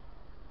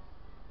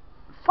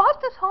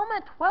Foster's Home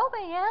at 12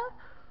 a.m.?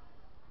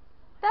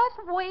 That's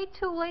way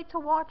too late to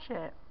watch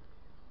it.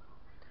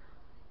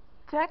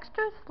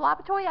 Dexter's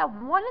Laboratory at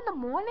 1 in the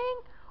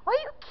morning? Are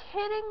you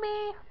kidding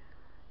me?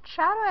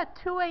 Chatter at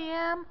 2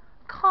 a.m.?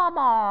 Come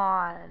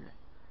on.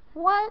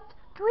 What?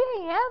 3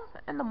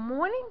 a.m. in the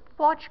morning?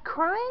 Watch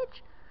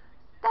Courage?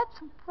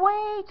 That's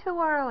way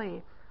too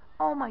early.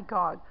 Oh my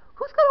god.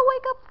 Who's gonna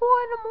wake up 4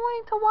 in the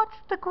morning to watch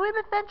The Grim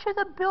Adventures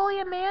of Billy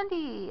and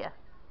Mandy?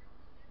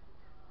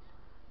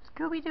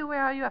 Scooby-Doo,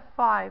 Where Are You at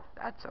 5?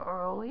 That's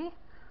early.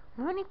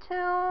 Looney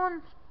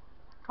Tunes,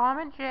 Tom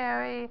and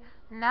Jerry.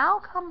 Now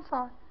comes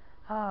on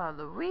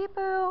the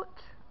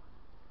reboot.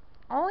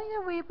 Only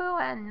the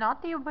reboot and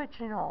not the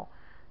original.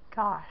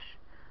 Gosh.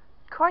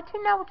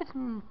 Cartoon Network just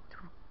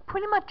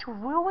pretty much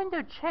ruined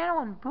their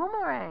channel in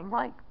Boomerang.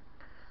 Like,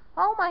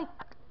 oh my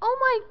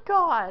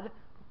god.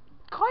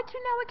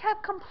 Cartoon Network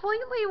have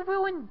completely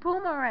ruined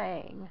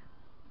Boomerang.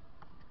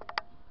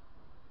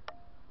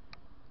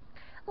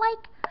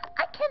 Like,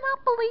 I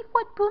cannot believe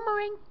what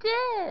Boomerang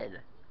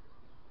did.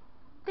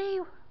 They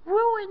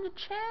ruined the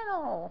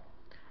channel.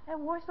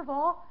 And worst of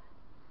all,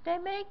 they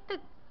make the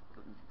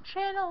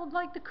channel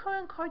like the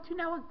current Cartoon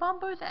Network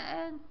bumpers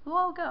and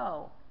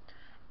logo.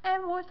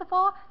 And worst of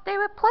all, they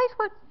replace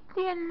with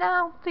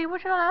the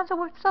original answer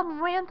was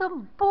some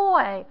random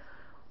boy.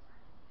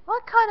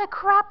 What kind of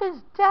crap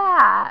is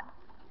that?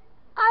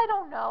 I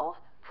don't know.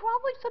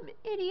 Probably some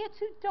idiots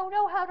who don't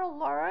know how to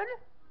learn.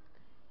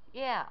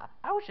 Yeah,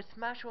 I would just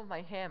smash him with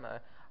my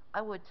hammer.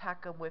 I would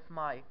attack him with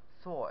my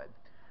sword.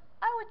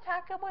 I would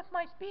attack him with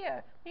my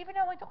spear, even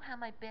though I don't have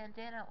my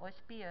bandana or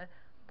spear.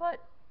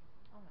 But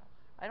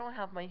I don't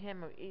have my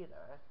hammer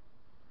either.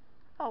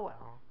 oh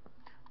well.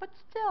 But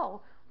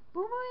still,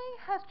 Boomerang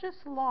has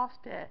just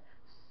lost it.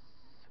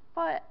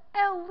 But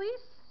at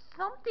least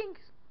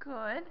something's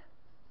good.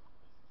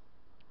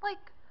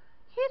 Like,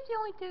 here's the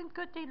only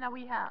good thing that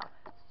we have.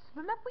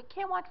 Remember we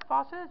can't watch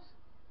Foster's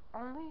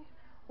only?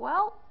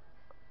 Well,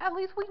 at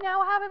least we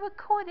now have it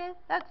recorded.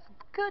 That's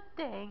a good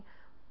thing.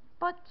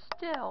 But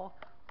still,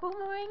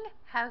 Boomerang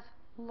has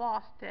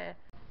lost it.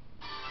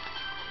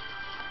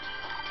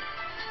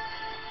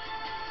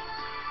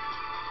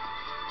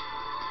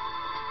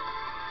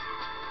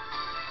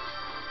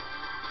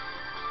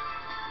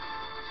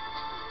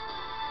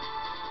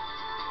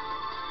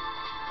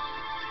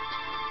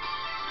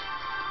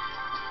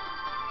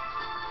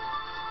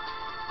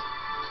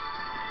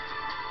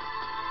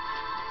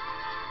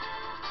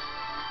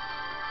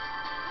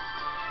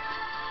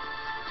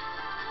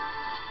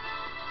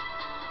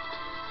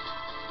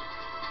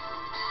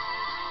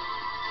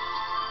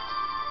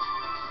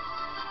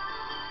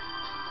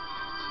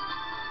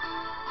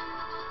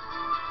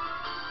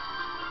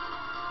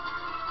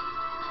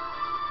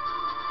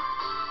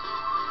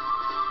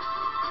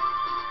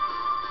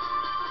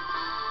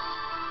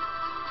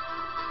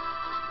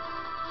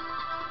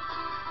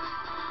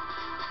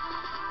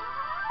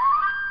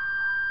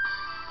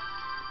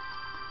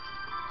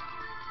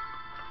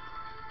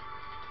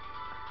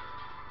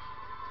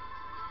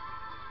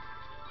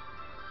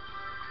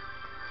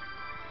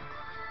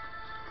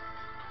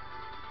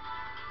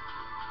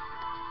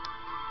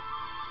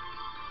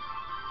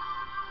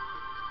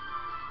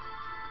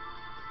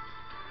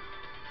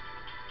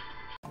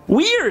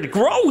 Weird,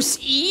 gross,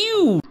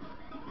 ew!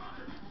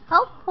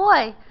 Oh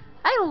boy,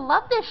 I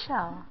love this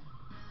show.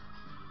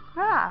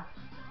 Yeah.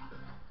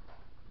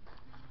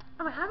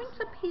 I'm having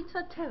some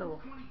pizza too.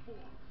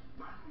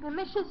 The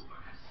Mrs.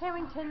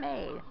 Harrington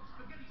made.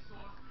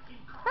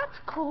 That's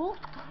cool.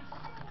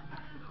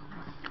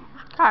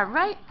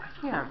 Right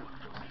here.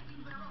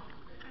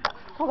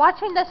 We're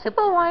watching the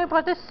Super Mario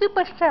Brothers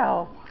Super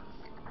Show.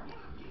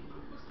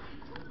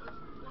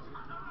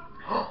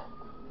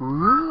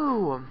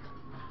 Ooh,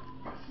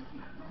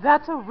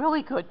 that's a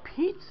really good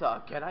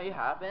pizza. Can I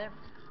have it?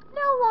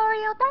 No,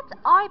 Wario, that's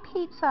our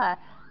pizza.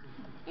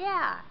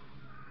 Yeah,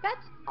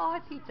 that's our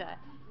pizza.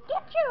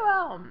 Get your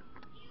own.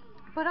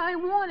 But I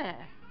want it.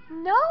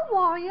 No,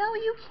 Wario,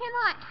 you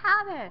cannot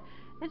have it.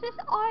 This is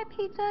our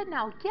pizza.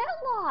 Now get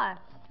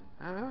lost.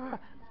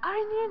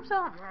 I need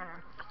some.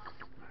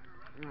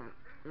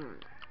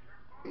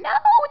 No,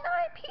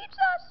 not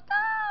pizza.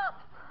 Stop.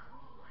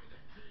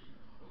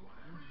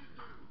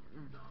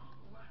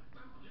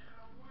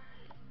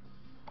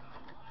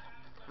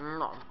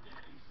 No.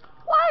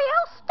 Wario,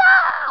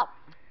 stop.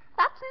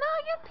 That's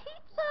not your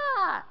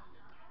pizza.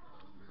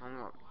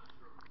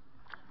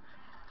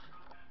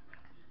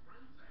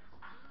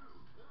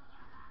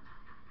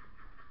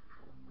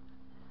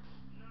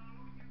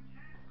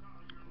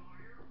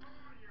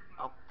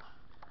 Oh.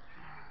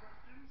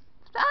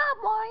 Stop,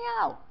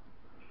 Wario.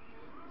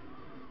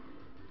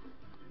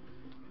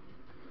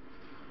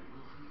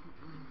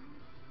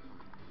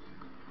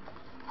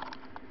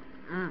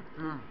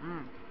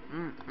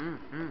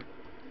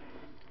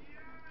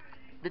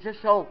 This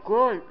is so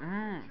good.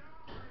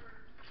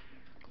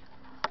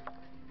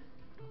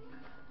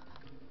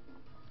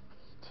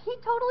 He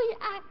totally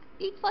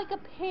eats like a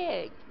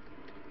pig.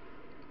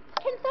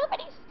 Can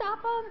somebody stop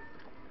him?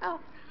 Oh,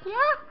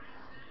 yeah?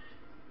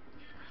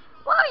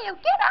 Wario,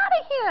 get out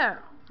of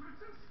here!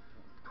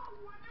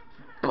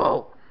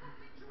 Boo.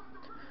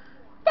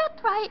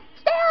 That's right.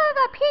 Stay out of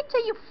the pizza,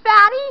 you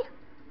fatty!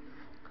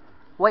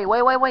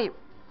 Wait.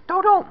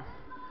 Don't.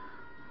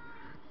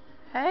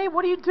 Hey,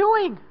 what are you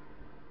doing?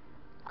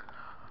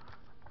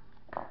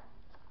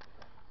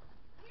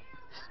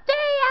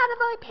 Stay out of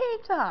my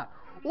pizza!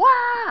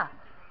 Wah!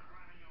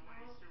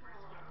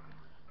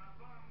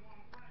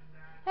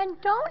 And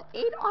don't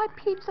eat our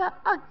pizza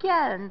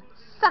again,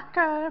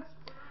 sucker!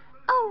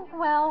 Oh,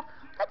 well,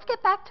 let's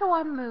get back to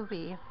our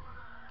movie.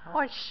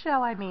 Or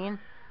show, I mean.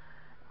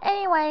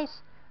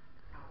 Anyways,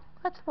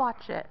 let's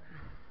watch it.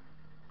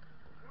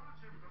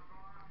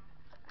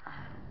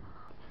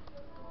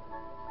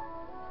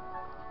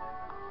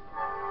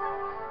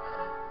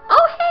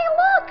 Oh, hey,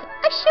 look!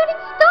 A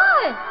shooting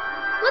star!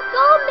 Let's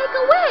all make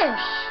a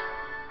wish!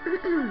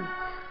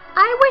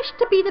 I wish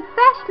to be the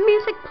best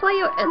music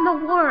player in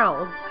the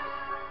world.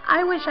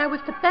 I wish I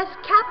was the best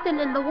captain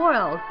in the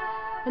world.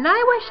 And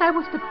I wish I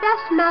was the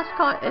best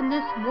mascot in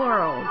this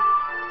world.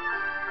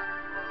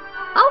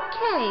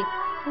 Okay,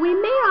 we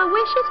made our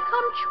wishes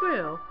come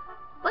true.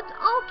 Let's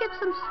all get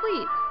some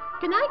sleep.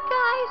 Good night,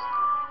 guys.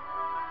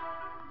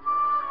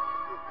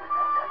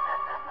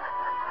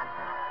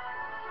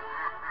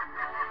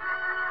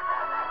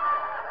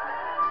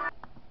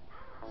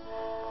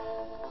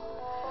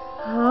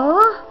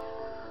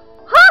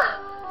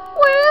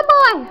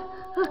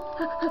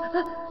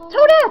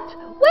 Toadette,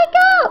 wake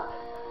up!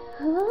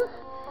 Huh?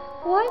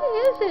 What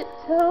is it,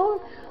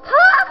 Toad?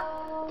 Huh?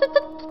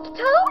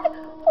 Toad?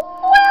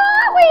 Where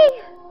are we?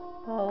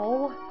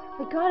 Oh,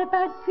 I got a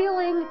bad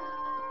feeling.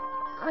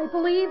 I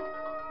believe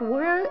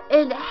we're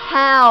in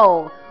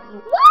hell.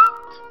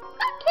 What?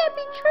 That can't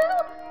be true.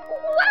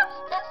 Where's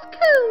this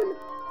coon?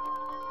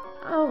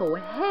 Oh,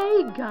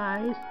 hey,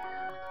 guys.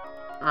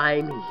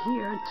 I'm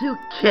here to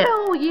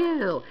kill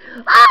you.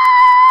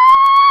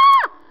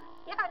 Ah!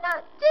 You're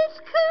not this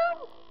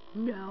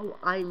coon? No,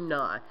 I'm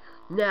not.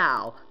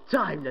 Now,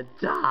 time to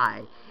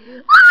die.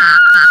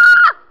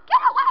 Ah!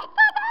 Get away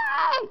from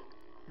me!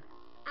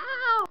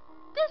 Ow!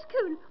 This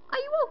coon, are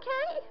you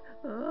okay?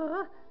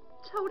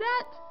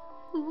 Toadette,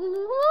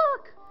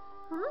 look!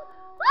 Huh?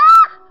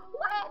 Ah!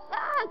 What is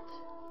that?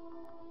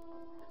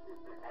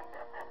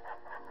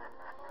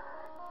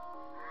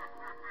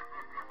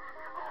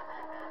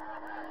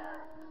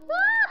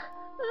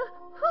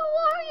 Who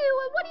are you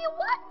and what do you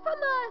want from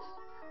us?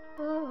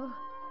 Oh,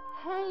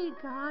 hey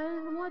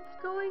guys, what's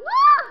going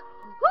on?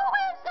 Who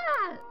is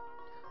that?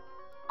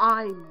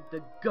 I'm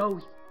the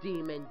Ghost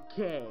Demon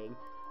King,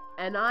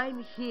 and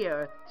I'm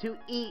here to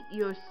eat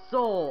your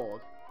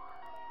souls.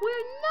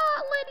 We're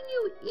not letting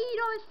you eat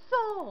our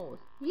souls.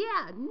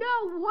 Yeah,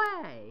 no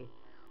way.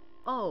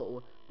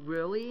 Oh,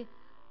 really?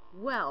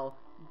 Well,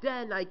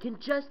 then I can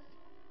just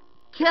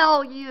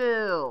kill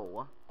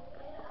you.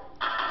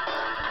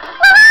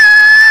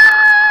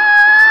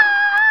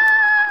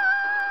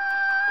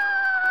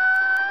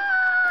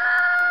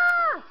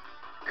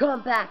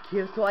 Come back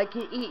here so I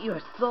can eat your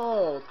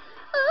souls.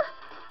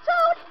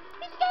 Toad,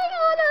 he's getting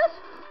on us.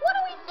 What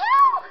do we do?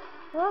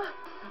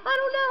 I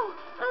don't know.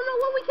 I don't know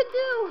what we can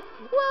do.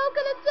 We're all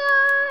gonna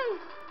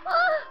die.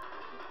 Oh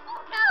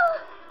no!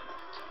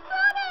 Keep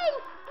running!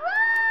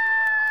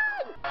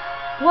 Run!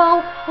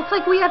 Well, looks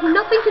like we have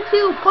nothing to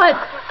do but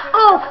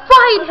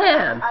fight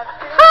him.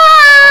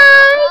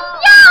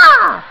 Hi-ya!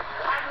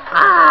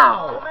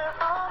 Ow!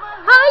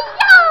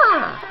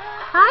 Hi-ya!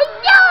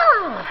 Hi-ya!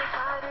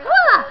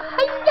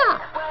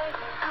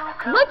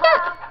 Like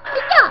that!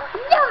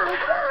 Yeah!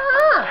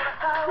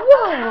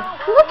 Whoa!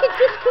 Look at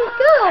this kid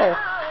go!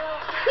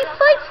 He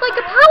fights like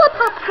a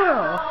Powerpuff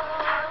Girl!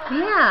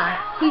 Yeah,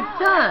 he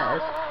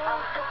does.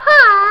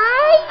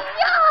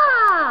 Hi-ya!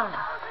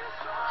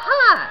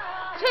 Ha!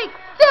 Take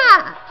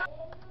that!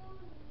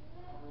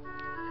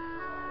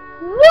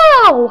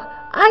 Whoa!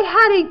 I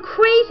had a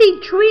crazy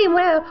dream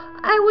where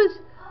I was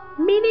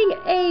meeting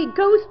a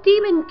ghost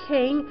demon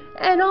king,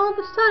 and all of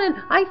a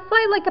sudden I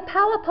fight like a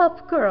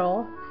Powerpuff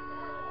Girl.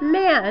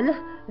 Man,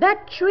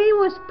 that dream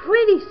was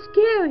pretty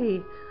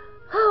scary.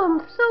 Oh,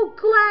 I'm so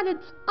glad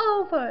it's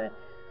over.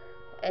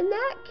 In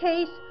that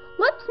case,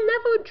 let's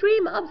never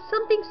dream of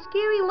something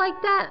scary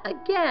like that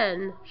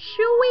again,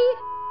 shall we?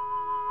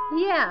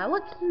 Yeah,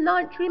 let's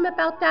not dream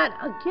about that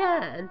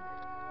again.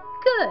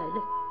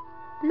 Good.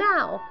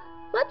 Now,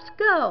 let's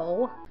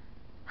go.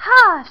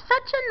 Ha,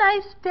 such a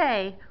nice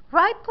day.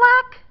 Right,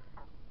 Black?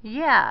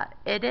 Yeah,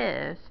 it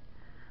is.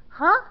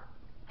 Huh?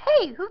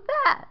 Hey, who's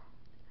that?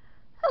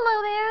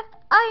 Hello there.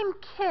 I'm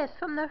Kiss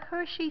from the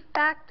Hershey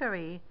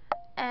factory,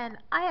 and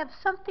I have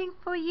something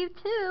for you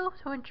too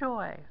to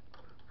enjoy.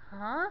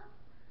 Huh?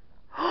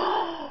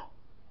 Oh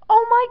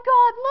my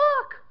God,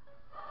 look!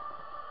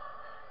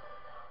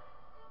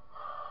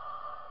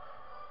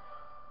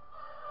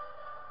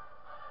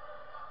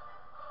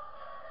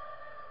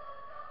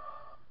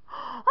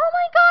 Oh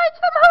my God, it's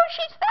from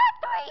Hershey's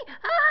factory!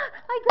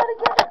 I gotta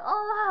get it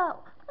all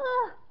out.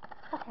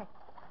 Okay.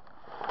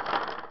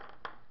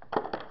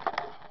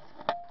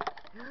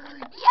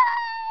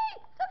 Yay!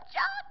 Some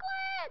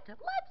chocolate!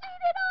 Let's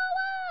eat it all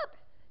up!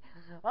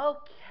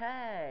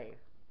 Okay.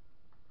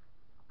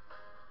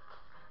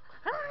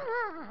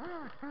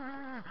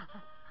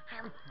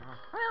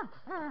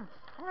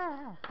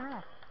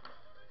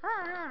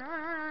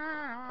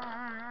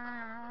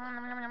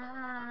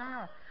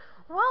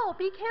 Whoa,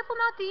 be careful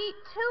not to eat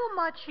too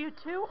much, you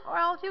two, or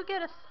else you'll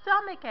get a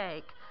stomach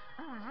ache.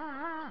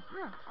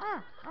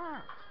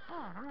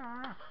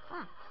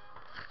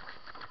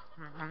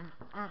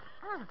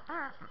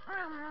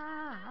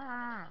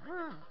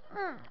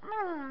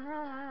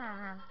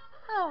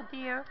 Oh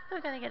dear,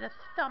 we're gonna get a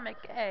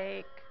stomach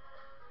ache.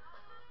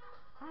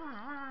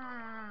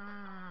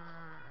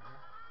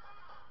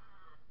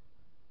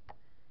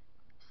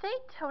 Say,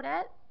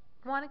 Toadette,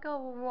 wanna go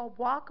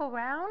walk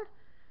around?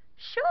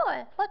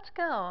 Sure, let's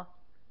go.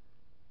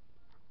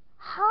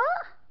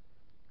 Huh?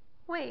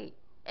 Wait,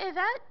 is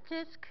that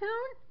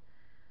Discoon?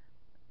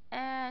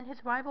 And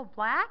his rival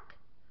Black?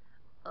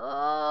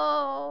 Oh.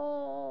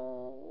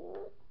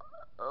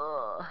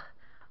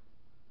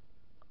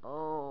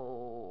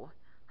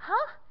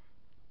 Huh?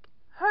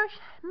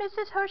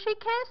 Mrs. Hershey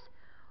Kiss?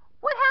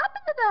 What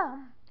happened to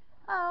them?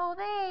 Oh,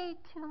 they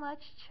ate too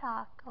much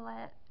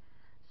chocolate.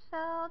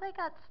 So they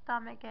got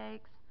stomach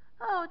aches.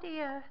 Oh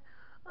dear.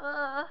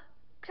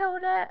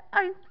 Toadette,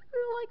 I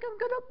feel like I'm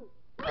gonna...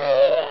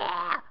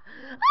 Ah!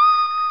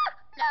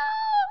 No!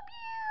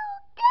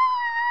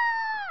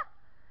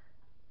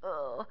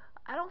 Puke!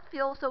 I don't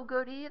feel so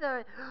good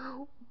either.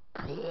 Oh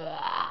my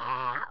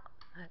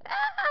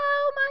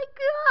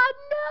god,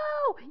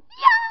 no!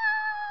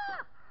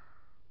 Yeah!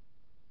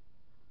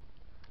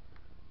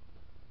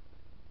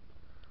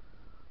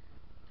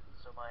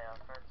 So my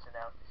friend sent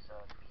out this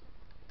tweet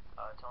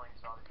telling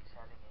us all that he's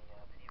having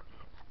a video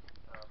game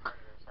party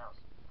at his house,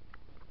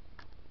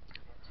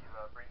 and to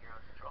bring your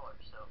own controller.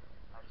 So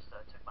I just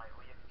took my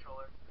Ouya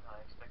controller. I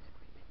expected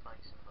we'd be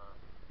playing some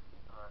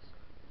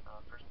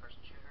first-person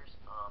shooters,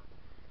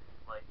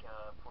 like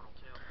Portal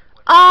 2.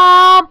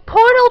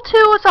 Portal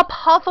 2 is a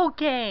puzzle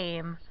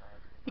game.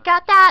 You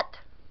got that?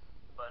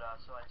 But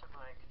so I took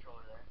my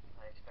controller there.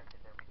 I expected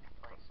that we'd be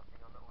playing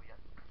something on the Ouya.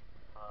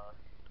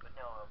 But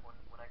no,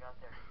 when I got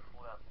there, he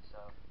pulled out this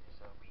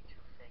Wii 2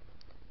 thing.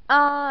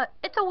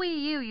 It's a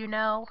Wii U, you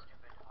know.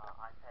 Stupid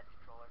iPad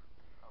controller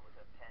with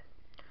a pen.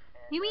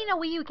 And, You mean a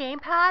Wii U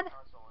gamepad?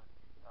 Console,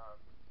 and,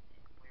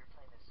 we were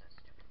playing this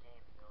stupid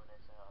game known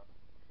as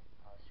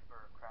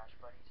Super Crash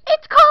Buddies.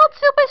 It's called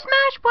Super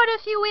Smash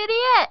Bros., you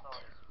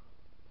idiot!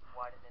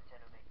 Why did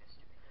Nintendo make this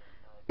stupid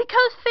game?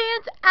 Because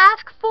fans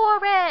ask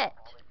for it.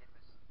 All they did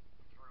was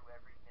threw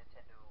every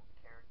Nintendo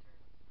character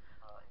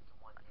into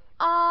one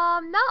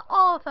game. Not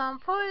all of them.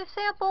 For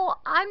example,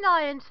 I'm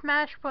not in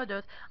Smash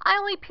Bros. I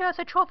only appear as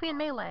a trophy in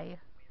Melee. We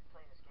were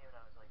playing this game and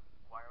I was like,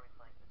 why are we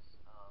playing this? Is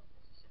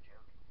this a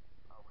joke?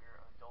 We're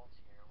adults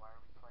here. Why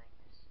are we playing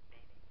this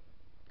baby game?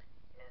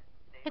 And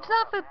they It's all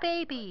not for got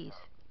mad, babies.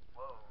 like,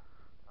 whoa,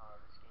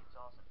 this game's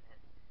awesome. And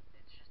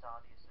it's just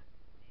obvious that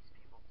these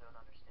people don't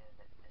understand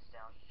that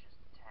nostalgia is just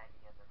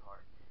tagging at their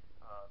heart.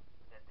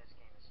 That this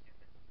game is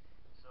stupid.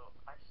 So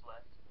I just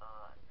left.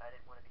 I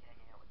didn't want to be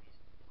hanging out with these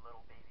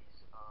little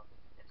babies.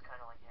 It's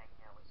kind of like hanging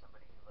out with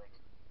somebody who likes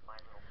My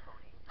Little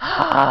Pony.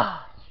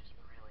 It's just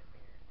really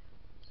weird.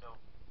 So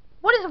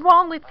What is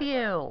wrong with I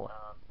you?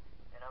 left,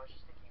 and I was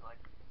just thinking, like,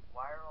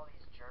 why are all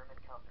these German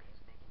companies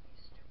making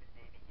these stupid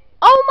baby games?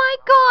 Oh my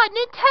god,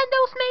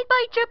 Nintendo's made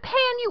by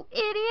Japan, you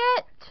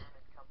idiot!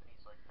 German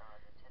companies like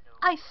Nintendo.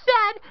 I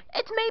said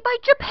it's made by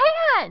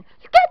Japan!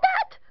 You get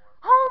that?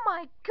 Oh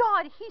my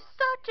god, he's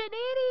such an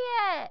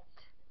idiot!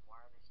 Why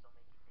are they still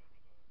making baby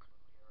games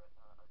when we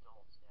are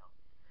adults now?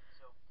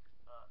 So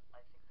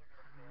I think they're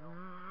gonna fail.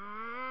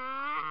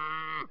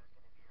 Nintendo's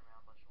gonna be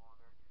around much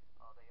longer.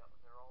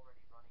 They're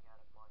already running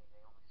out of money.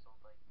 They only sold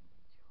like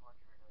 200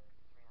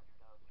 or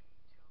 300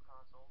 Wii 2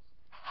 consoles.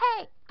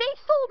 Hey, they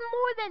sold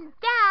more than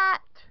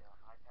that!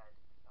 iPad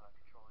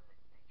controller that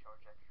they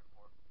charge extra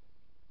for.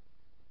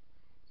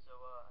 So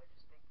I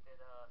just think that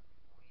the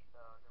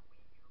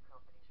Wii U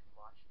company should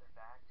watch their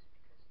backs,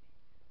 because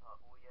the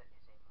Ouya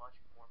is a much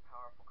more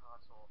powerful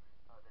console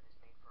that is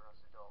made for us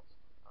adults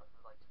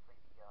who like to play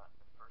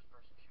the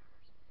first-person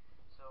shooters.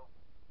 So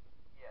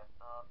yeah,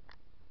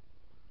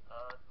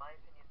 my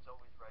opinion's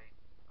always right.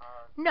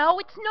 No,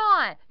 it's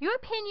not! Your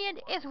opinion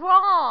is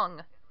wrong!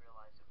 And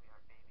realize that we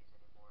aren't babies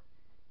anymore.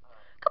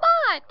 Come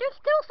on, there's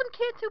still some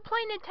kids who play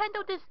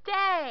Nintendo this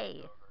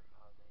day! Over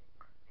the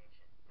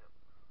nation.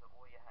 The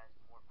Ouya has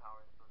more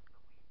power than both the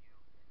Wii U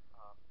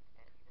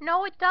and even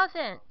No, it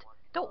doesn't.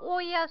 The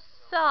Ouya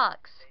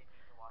sucks. they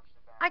need to watch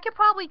their I backs. could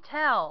probably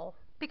tell,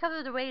 because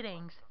of the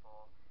ratings. Of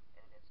all,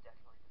 and it's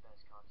definitely the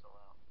best console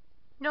out.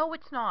 No,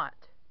 it's not.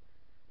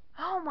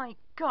 Oh my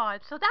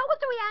god, so that was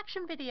the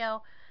reaction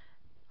video.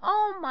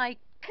 Oh my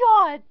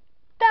god,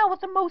 that was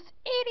the most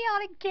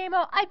idiotic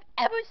gamer I've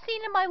ever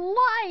seen in my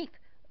life.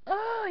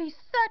 Oh, he's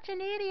such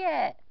an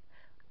idiot.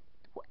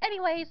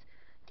 Anyways,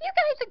 do you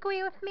guys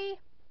agree with me?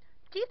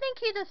 Do you think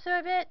he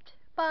deserved it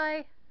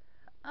by,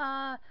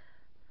 oh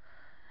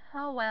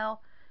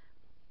well.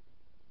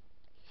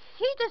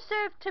 He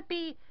deserved to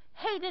be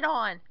hated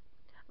on.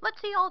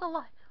 Let's see all the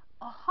likes.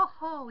 Oh ho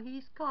ho,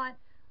 he's got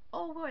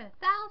over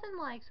 1,000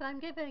 likes, so I'm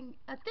giving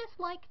a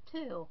dislike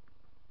too.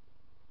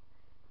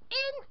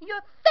 In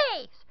your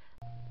face!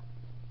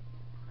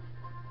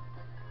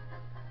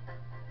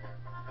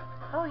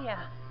 Oh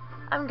yeah,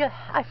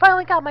 I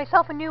finally got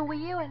myself a new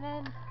Wii U, and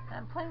then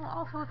I'm playing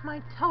also with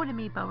my Toad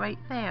Amiibo right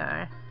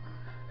there.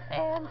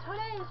 And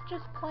today is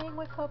just playing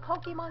with her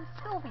Pokemon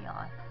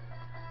Sylveon.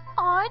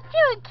 Aren't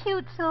you a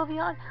cute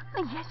Sylveon?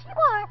 Yes you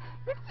are!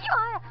 Yes you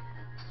are!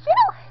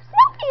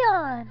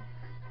 Sylveon!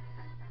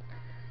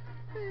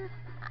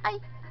 I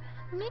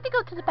need to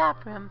go to the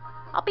bathroom.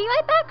 I'll be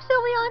right back,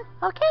 Sylveon.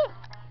 Okay?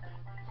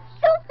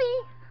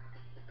 Sylvie!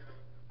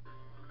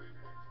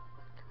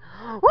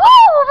 Ooh,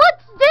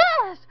 what's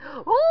this?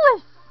 Ooh,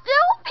 a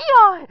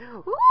Sylveon!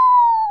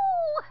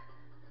 Ooh!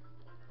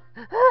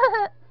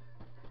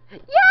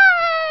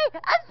 Yay!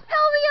 A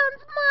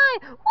Sylveon's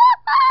mine!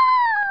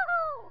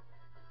 Woohoo!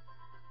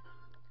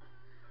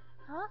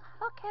 Huh?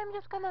 Okay, I'm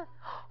just gonna...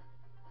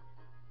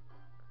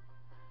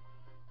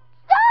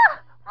 Ah!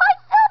 My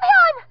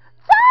Sylveon!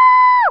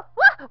 Ah!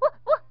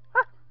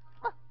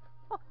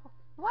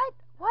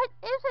 What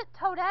is it,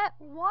 Toadette?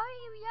 Why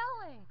are you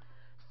yelling?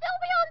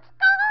 Sylveon's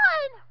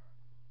gone!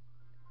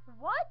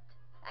 What?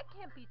 That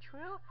can't be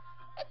true.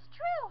 It's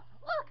true!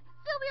 Look,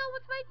 Sylveon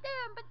was right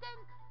there, but then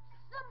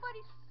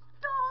somebody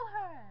stole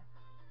her.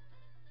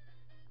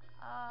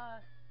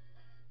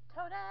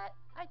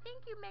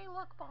 you may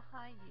look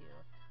behind you.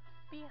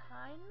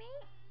 Behind me?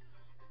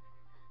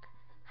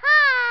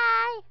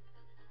 Hi!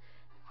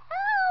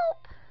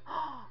 Help!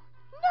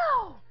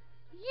 No!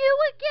 You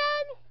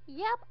again?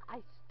 Yep,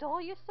 I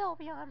stole your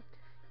Sylveon.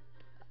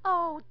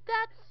 Oh,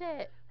 that's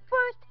it.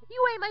 First,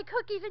 you ate my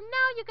cookies, and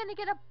now you're gonna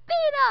get a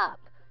beat up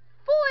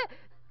for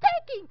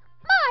taking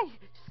my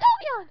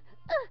Sylveon!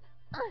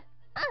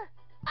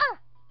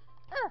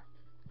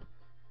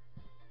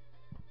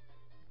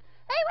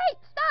 Hey, wait,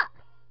 stop!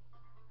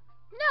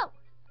 No!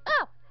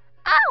 Oh!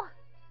 Ow!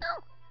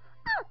 Ow!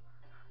 Ow!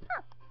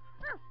 Ow!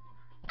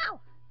 Ow!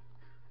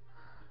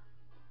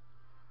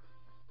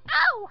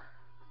 Ow!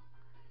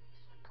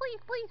 Please,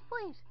 please,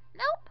 please.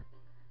 Nope.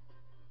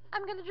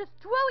 I'm gonna just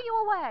throw you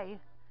away.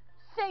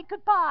 Say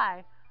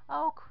goodbye.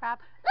 Oh,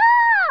 crap.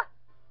 Ah!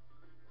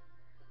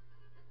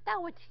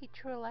 That would teach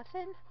her a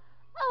lesson.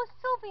 Oh,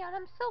 Sylveon,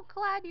 I'm so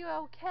glad you're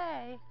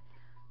okay.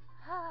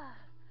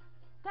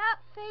 That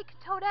fake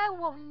Toadette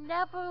will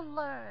never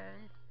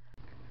learn.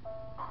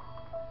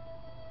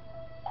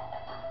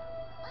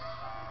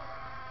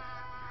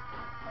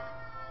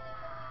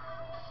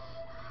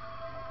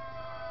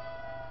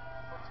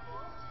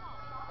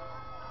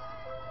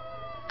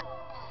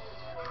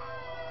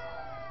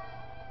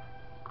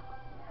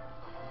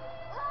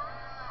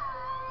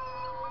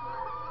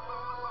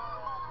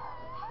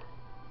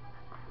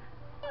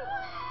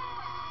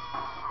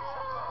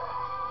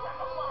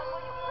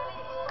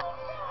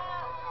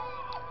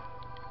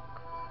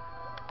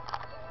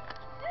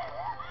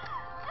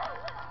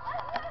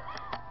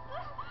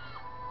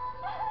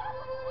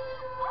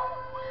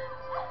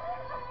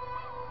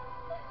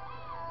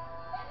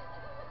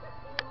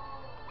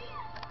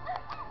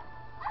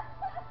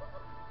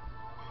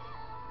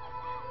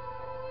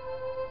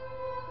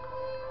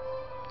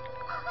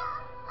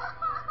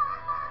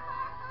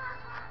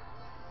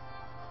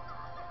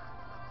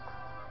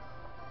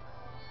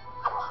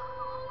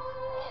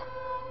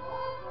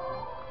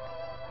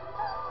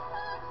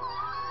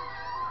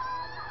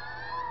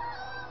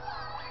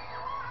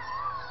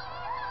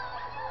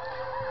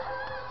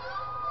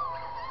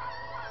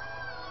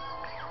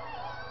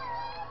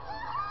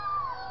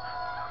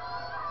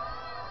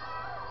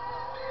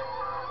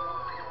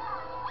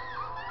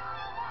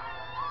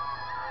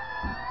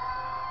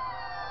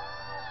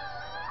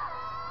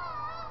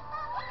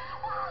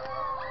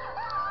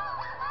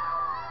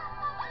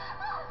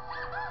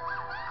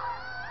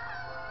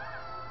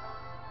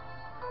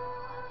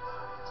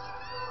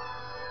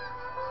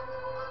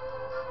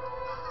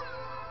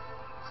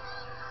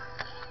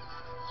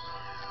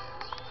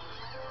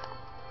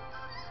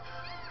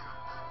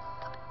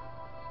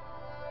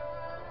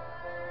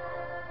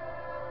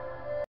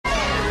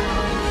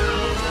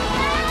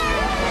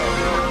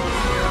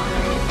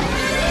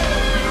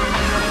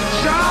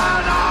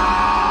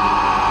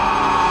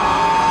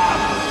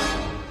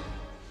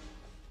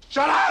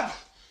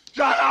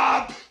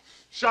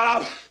 Shut up!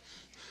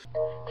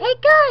 Hey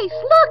guys,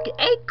 look!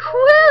 A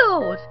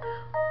cruise!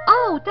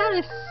 Oh, that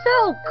is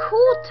so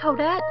cool,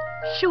 Toadette.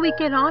 Should we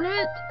get on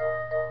it?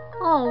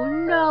 Oh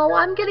no,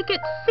 I'm gonna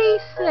get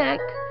seasick.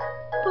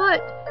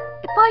 But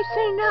if I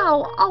say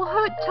no, I'll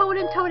hurt Toad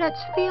and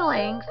Toadette's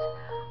feelings.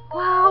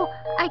 Well,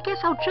 I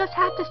guess I'll just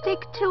have to stick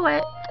to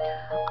it.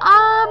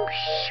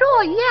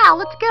 Sure, yeah,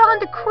 let's get on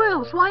the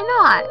cruise. Why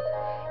not?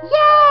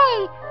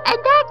 Yay! In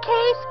that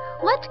case,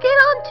 let's get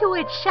on to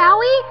it, shall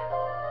we?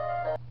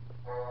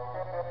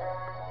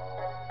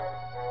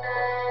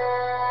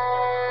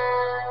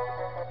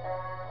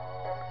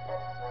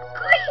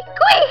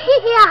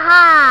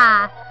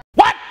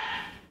 What?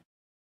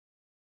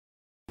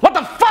 What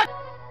the fuck?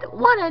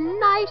 What a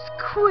nice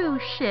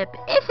cruise ship,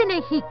 isn't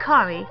it,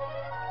 Hikari?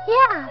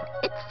 Yeah,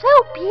 it's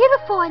so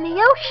beautiful in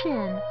the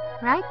ocean.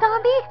 Right,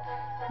 Dombey?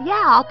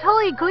 Yeah, I'll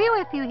totally agree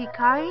with you,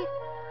 Hikari.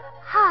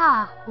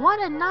 Ha, what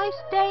a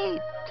nice day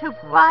to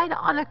ride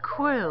on a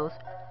cruise.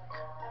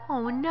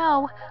 Oh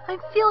no, I'm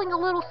feeling a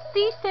little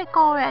seasick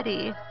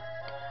already.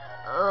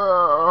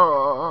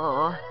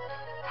 Oh.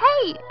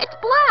 Hey, it's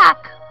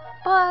Black!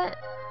 But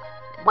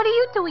what are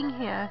you doing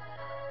here?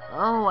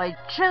 Oh, I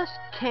just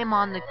came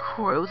on the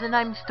cruise and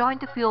I'm starting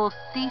to feel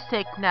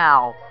seasick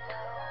now.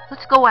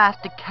 Let's go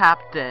ask the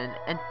captain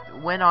and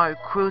when our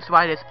cruise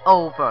ride is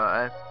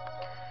over.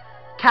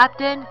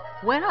 Captain,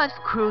 when our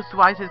cruise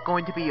ride is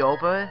going to be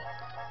over?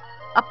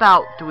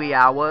 About 3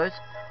 hours.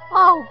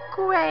 Oh,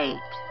 great.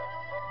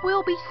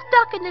 We'll be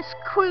stuck in this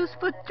cruise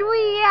for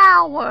 3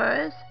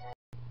 hours.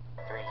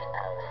 3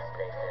 hours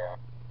later.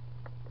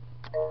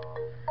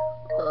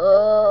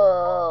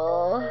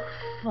 Oh,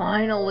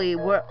 finally,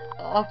 we're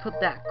off of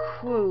that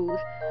cruise.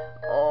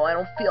 Oh, I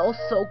don't feel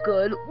so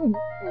good.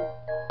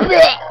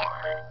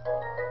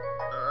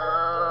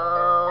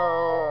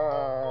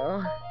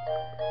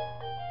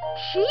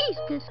 Jeez,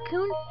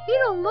 Discoon, you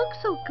don't look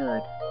so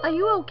good. Are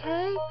you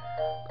okay?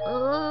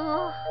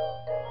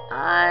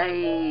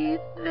 I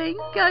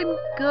think I'm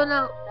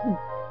gonna...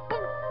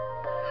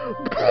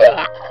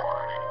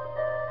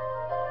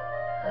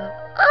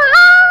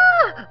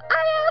 Ah!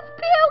 I have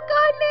puke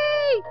on me!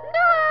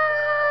 No!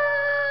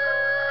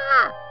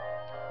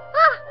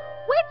 Ah!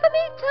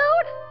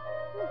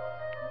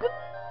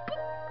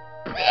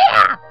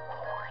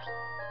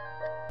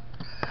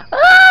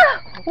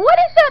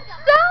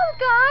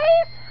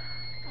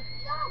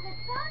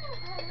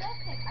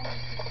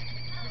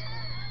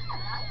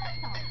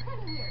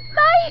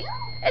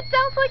 It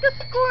sounds like a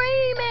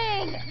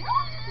screaming!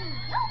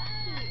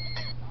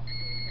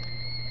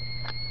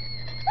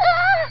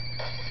 Ah!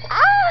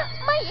 Ah!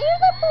 My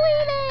ears are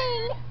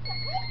bleeding!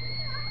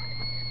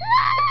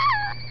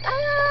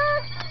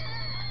 Ah!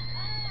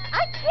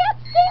 I can't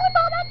sing with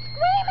all that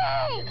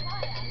screaming!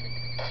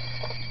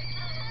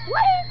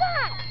 What is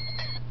that?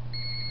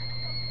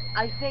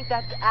 I think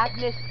that's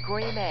Agnes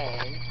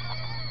screaming.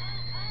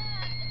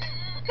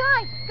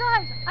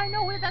 Guys, I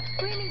know where that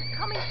screaming's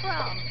coming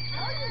from.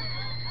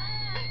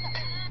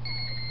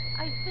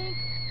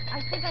 I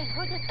think I've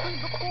heard this scream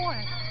before.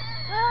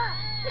 Ah,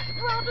 it's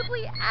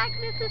probably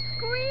Agnes is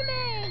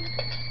screaming.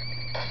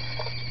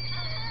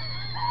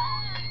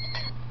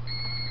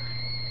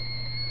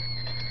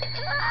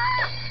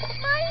 Ah,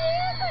 my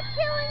ears are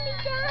killing me,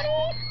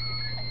 Daddy.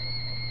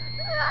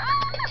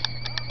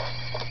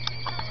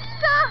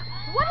 Ah,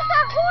 what is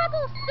that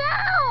horrible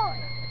sound?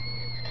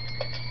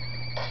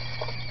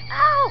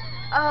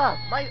 Ow!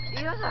 My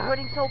ears are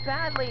hurting so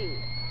badly.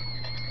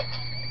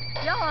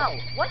 Yo,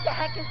 what the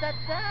heck is that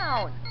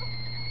sound?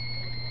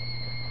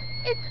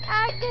 It's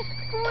Agnes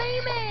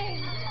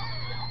screaming.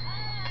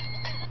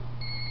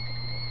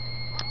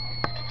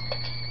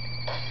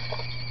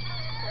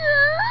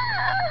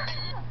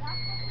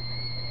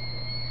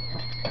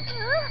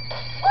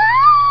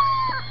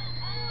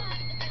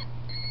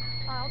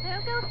 Oh,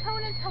 there goes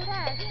Toad and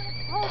Toadette.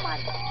 Oh my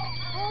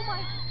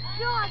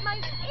God, my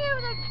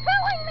ears are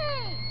killing me.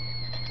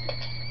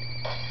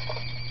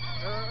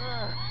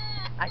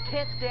 I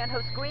can't stand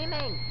her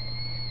screaming.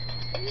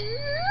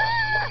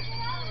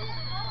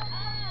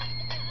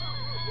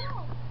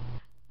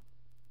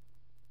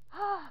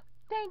 Oh,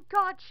 thank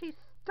God she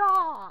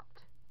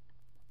stopped.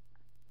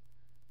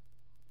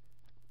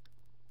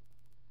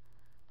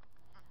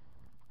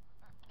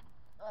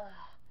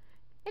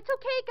 It's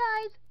okay,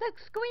 guys. The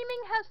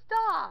screaming has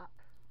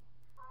stopped.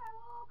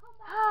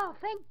 Oh,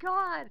 thank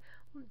God.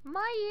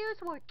 My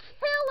ears were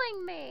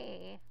killing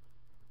me.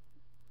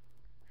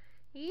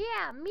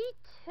 Yeah, me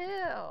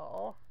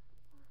too.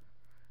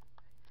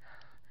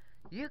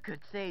 You could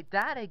say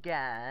that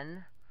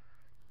again.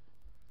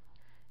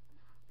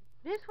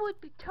 This would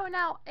turn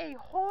out a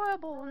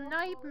horrible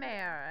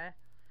nightmare.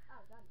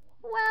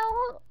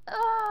 Well,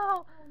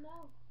 oh,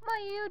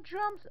 my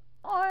eardrums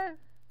are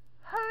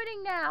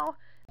hurting now.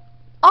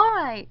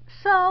 Alright,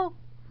 so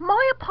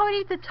Mario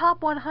Party the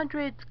Top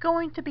 100 is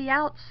going to be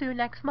out soon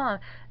next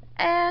month.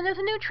 And there's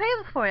a new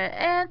trailer for it.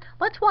 And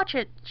let's watch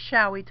it,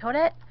 shall we,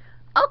 Toadette?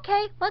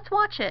 Okay, let's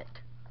watch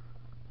it.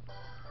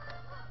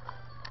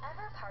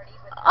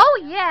 Oh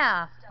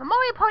yeah, the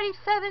Mario Party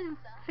 7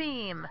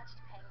 theme.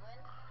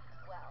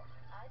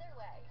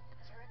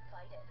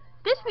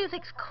 This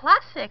music's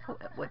classic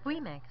with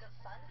remix.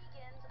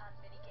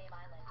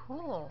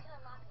 Cool.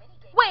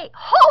 Wait,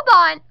 hold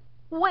on!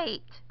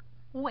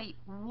 Wait,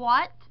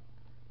 what?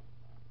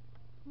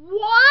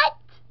 What?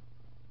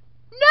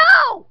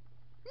 No!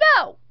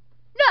 No!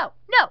 No!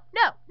 No!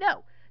 No!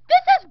 No!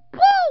 This is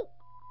bull!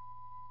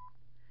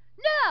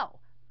 No!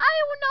 I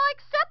will not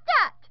accept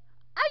that!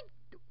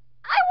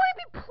 I want to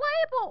be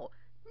playable!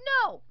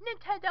 No,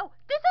 Nintendo,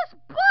 this is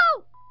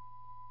bull!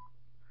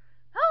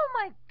 Oh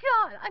my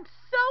God, I'm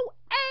so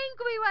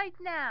angry right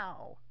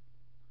now!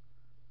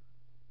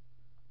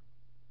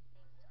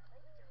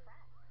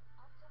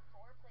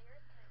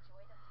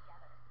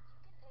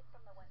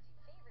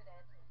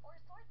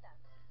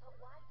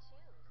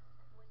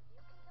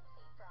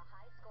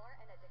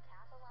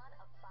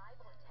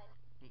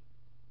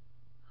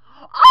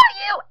 Are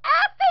you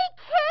effing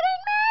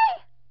kidding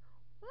me?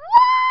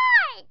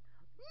 Why?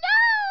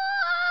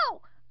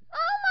 No!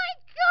 Oh my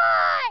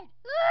God!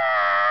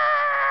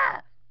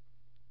 Ah!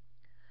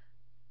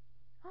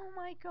 Oh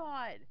my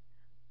God.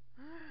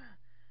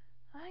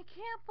 I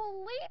can't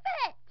believe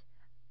it!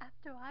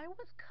 After I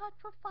was cut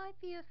for 5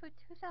 years for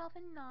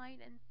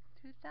 2009 and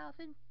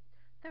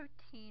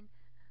 2013,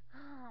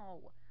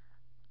 oh,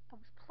 I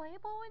was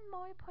playable in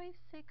Mario Party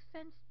 6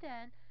 since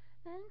then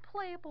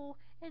playable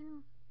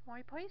in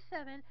Mario Party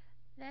 7,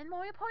 then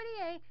Mario Party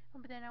 8,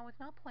 but then I was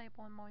not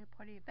playable in Mario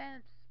Party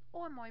Advance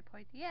or Mario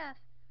Party DS.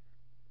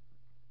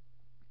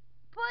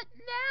 But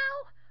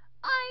now,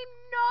 I'm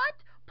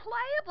not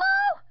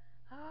playable?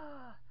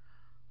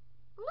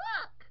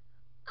 Look!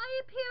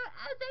 I appear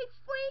as a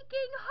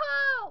freaking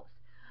host!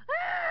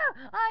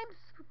 I'm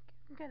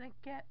gonna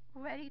get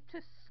ready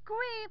to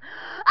scream.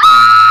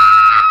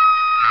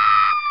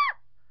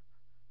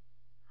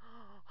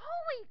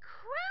 Holy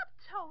crap,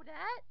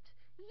 Toadette!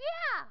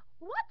 Yeah,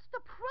 what's the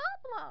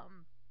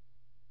problem?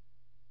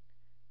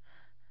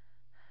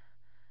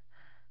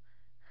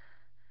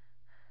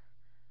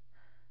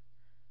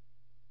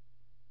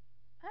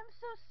 I'm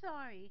so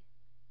sorry.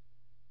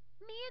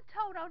 Me and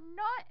Toad are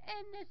not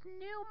in this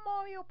new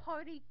Mario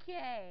Party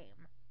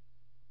game.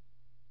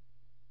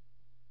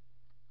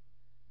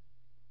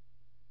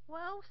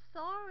 Well,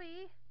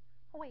 sorry.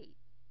 Wait,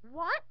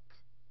 what?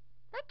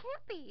 That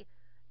can't be.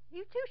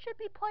 You two should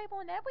be playable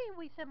in every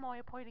recent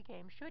Mario Party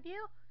game, should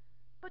you?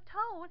 But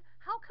Toad,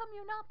 how come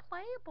you're not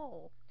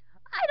playable?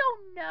 I Oh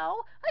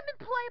no, I've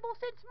been playable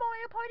since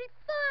Mario Party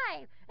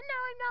 5, and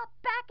now I'm not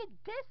back in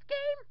this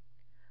game?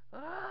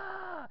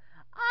 Ugh,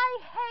 I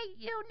hate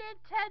you,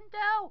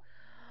 Nintendo!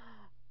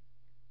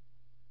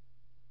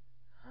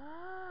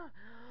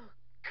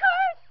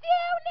 Curse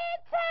you,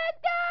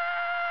 Nintendo!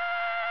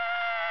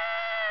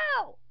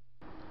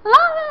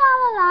 La la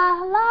la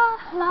la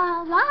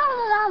la la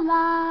la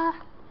la.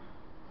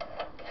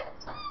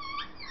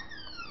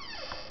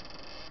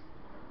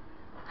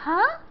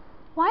 Huh?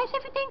 Why is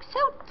everything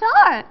so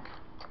dark?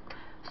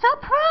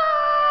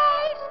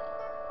 Surprise!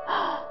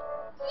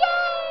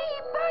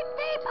 Yay!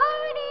 Birthday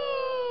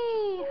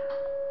party!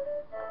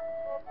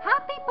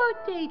 Happy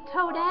birthday,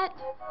 Toadette!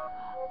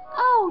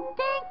 Oh,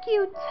 thank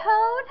you,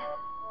 Toad!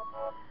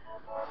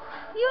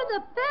 You're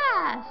the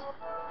best!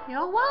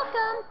 You're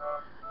welcome!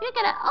 You're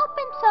gonna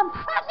open some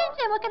presents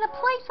and we're gonna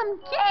play some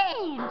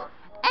games!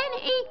 And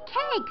eat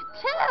cake,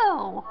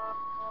 too!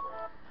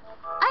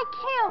 I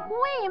can't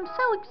wait! I'm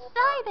so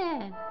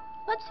excited!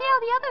 Let's see how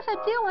the others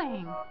are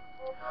doing!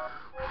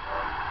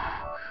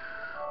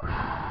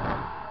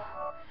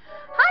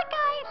 Hi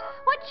guys!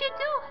 What you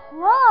do?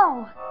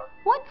 Whoa!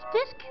 What's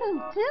this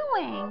coon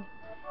doing?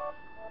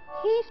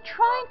 He's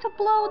trying to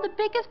blow the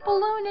biggest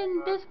balloon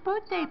in this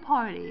birthday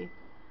party.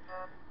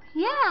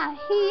 Yeah,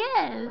 he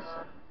is.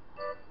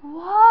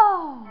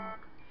 Whoa!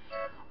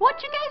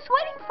 What you guys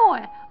waiting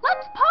for?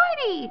 Let's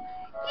party!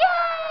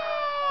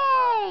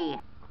 Yay!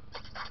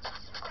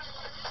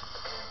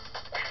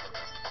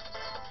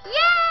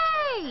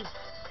 Yay!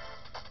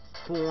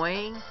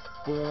 Boing,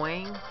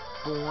 boing,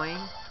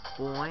 boing,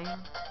 boing.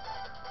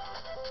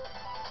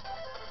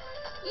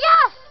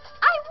 Yes!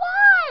 I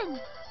won!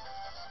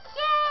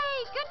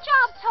 Yay! Good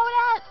job,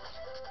 Toadette!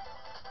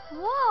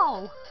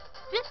 Whoa!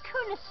 This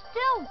coon is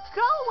still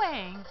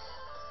going!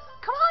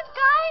 Come on,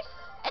 guys!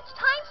 It's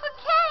time for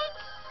cake!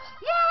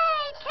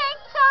 Yay!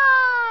 Cake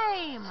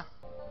time!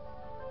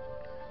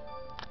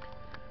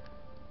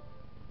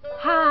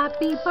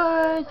 Happy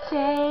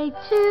birthday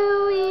to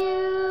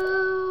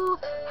you!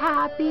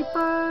 Happy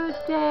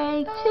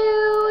birthday to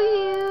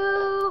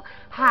you!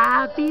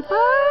 Happy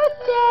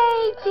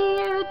birthday,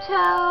 dear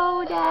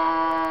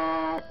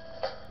Toadette!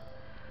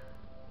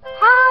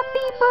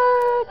 Happy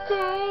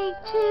birthday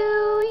to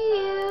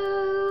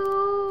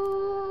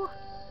you!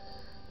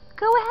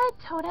 Go ahead,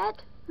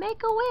 Toadette.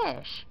 Make a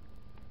wish.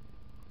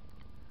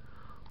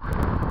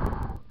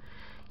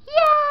 Yay!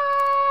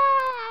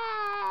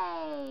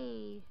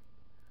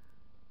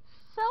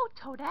 So,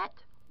 Toadette,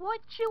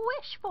 what'd you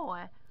wish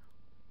for?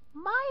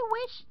 My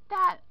wish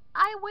that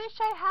I wish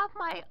I have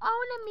my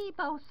own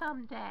amiibo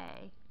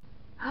someday.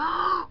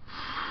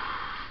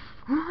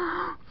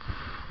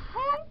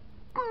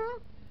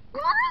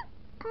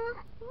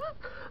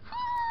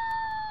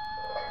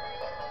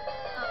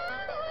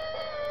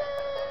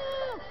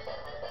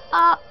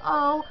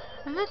 Uh-oh,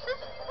 this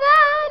is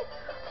bad.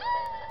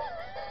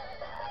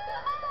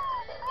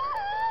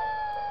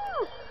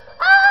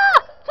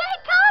 Ah!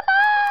 Take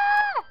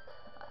cover!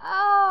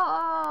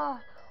 Oh.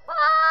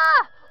 Ah!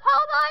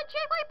 Hold on,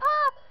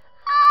 Jigglypuff!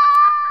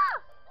 Ah!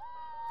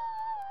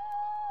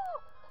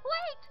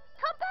 Wait!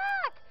 Come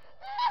back!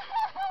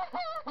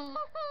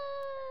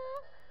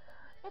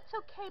 It's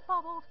okay,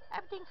 Bubbles.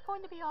 Everything's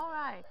going to be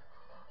alright.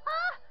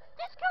 Ah!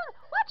 Discount!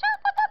 Watch out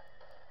for the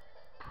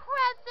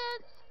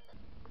presents!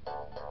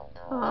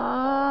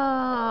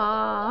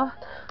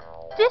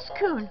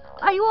 Discoon,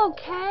 are you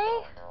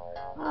okay?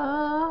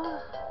 Oh.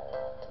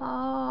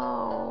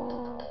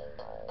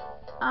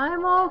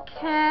 I'm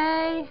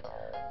okay.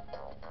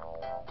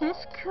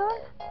 Discoon?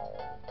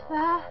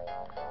 That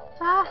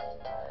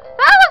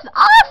was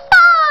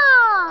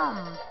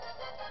awesome!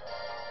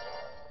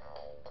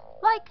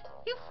 Like,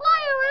 you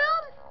fly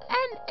around,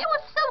 and it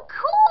was so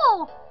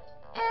cool!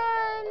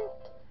 And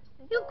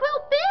you grew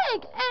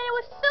big, and it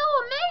was so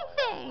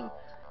amazing!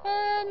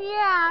 And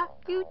yeah,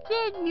 you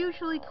did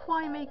usually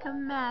quite make a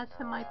mess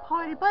in my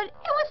party, but it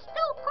was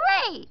still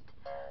great!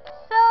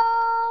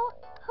 So,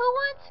 who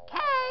wants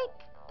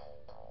cake?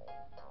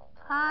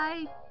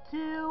 I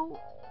do.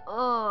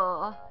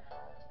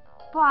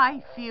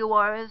 Bye,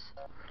 viewers.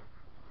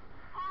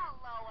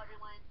 Hello,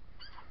 everyone.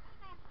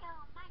 Let's go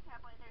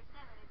Minecraft with their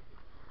servers.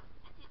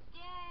 And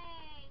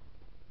today,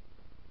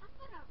 I'm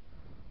gonna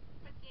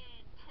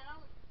freaking tell.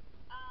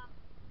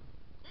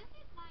 This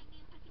is my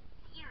new freaking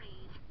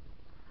series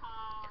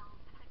called.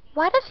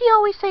 Why does he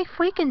always say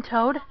freaking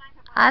Toad?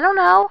 I don't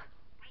know.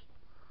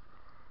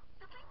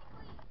 So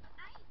basically,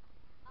 I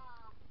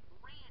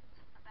rant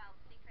about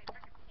things I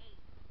freaking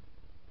hate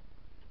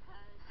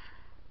because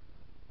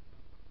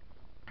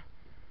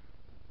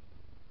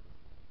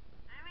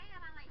I rant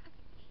about like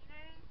freaking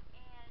haters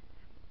and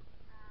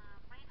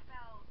rant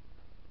about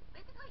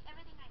basically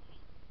everything I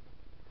hate.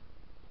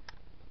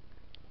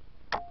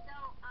 So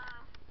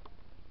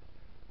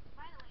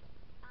by the way,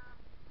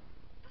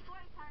 before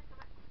I start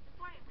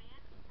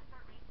ranting,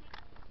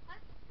 let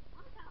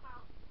me talk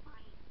about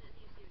the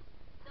new series.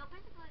 So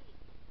basically,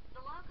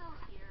 the logo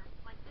here,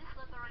 like this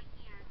logo right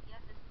here,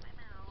 yes, it's my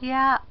mouth.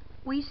 Yeah,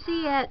 we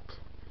see it.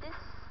 This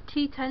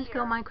Teen Titans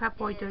Go Minecraft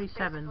Boy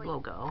 37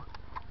 logo.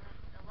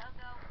 The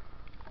logo.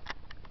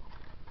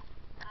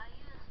 I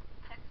use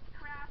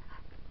TextCraft.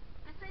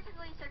 Just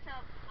basically search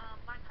up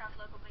Minecraft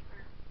logo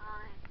maker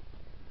on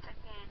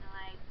freaking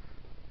like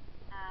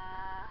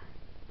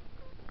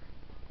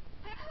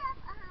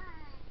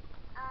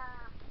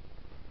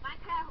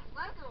Minecraft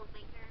logo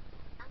maker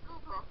on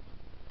Google,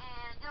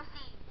 and you'll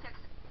see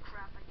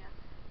TextCraft, I guess.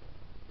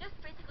 Just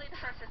basically the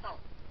first result.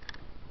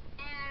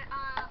 And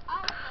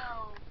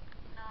also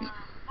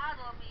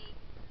model me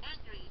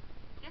angry,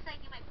 just like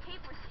in my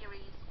paper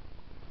series,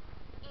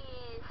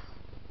 is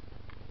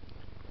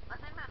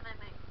what's my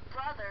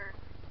brother.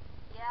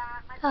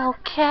 Yeah, my brother.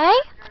 Okay.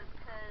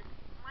 Because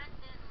mine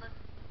didn't look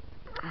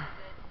so good.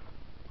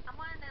 I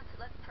wanted them to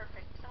look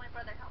perfect, so my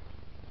brother helped me.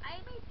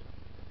 I made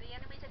the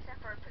enemies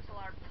except for pixel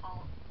art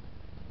tall.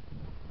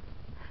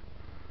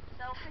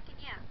 So freaking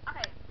yeah.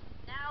 Okay,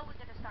 now we're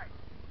gonna start.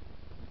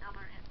 On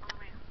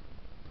my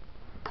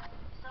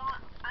so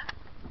I'm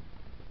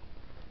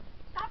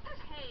stop this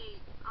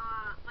hate.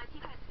 My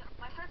team has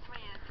my first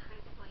rant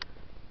basically,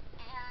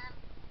 and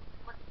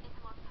it's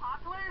the most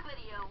popular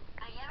video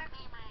I ever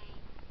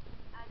made.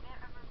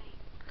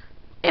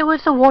 It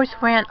was the worst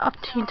rant of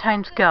Teen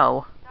Titans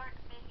Go. Start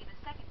making a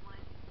second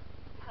one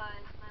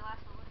because my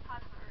last one was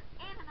popular,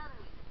 and another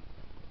reason.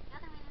 The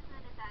other reason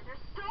is that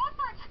there's so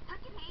much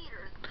freaking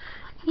haters.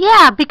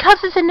 Yeah,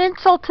 because it's an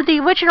insult to the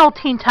original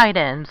Teen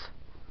Titans.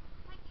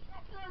 Like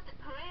that was the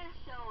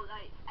greatest show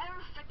like ever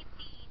freaking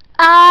seen.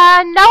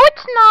 No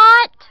it's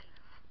not.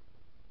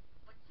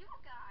 But you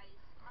guys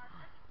are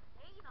freaking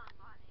hating on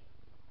it.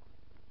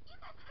 You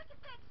guys freaking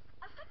think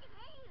I'm freaking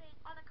hating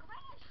on the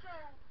greatest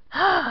show.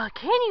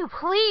 Can you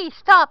please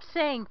stop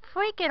saying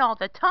freaking all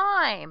the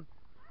time?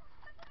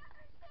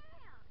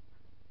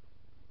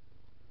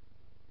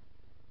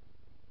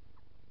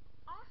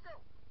 Also,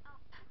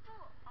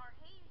 people are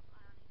hating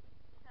on it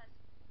because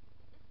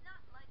it's not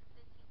like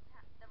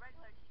the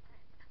regular Teen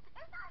Titans.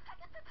 It's not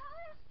freaking the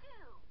colors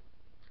too.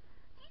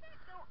 Teen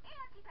Titans Go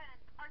and Teen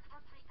Titans are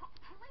supposed to be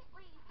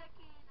completely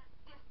freaking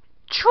different.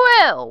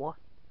 True.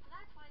 So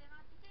that's why they're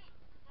not the same.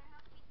 They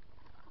have to be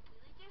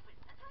completely different.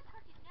 That's why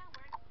Cartoon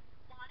Network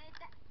wanted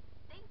that.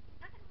 They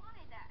freaking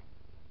wanted that.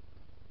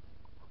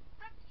 So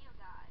frick you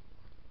guys.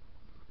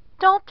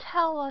 Don't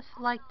tell us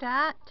like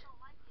that. People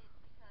don't like it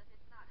because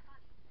it's not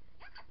funny.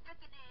 Yes, it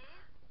freaking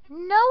is.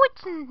 No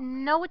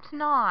it's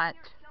not.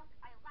 Your joke,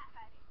 I laugh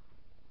at it.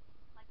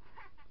 Like,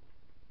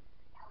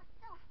 that was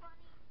so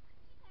funny.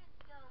 Teen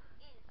Titans Go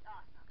is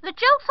awesome. The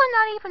jokes are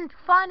not even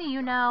funny,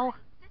 you know.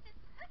 Just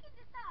freaking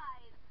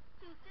decide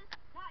to just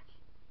watch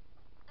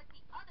like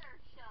the other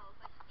shows,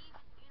 like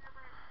Steven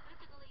Universe,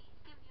 basically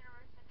Steven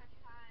Universe, Adventure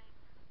Time,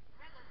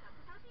 regular shows.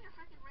 Because those are your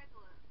freaking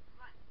regular,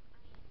 right?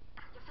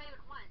 I mean, your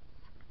favorite ones.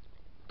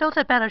 Those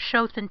are better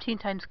shows than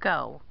Teen Titans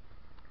Go.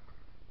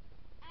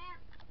 And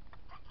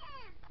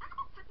freaking, I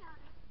don't freaking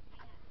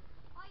understand.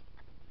 Like,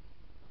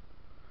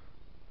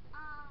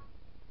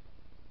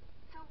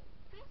 so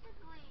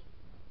basically,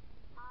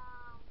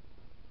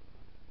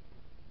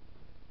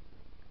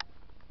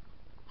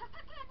 so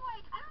freaking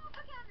like, I don't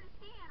freaking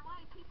understand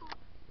why people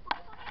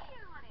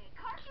hate on it.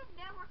 Cartoon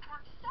Network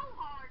works so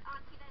hard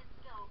on Teen Titans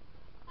Go.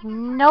 Like,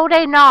 No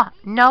they not.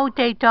 No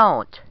they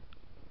don't.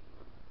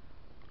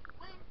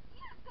 when Teen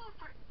Titans Go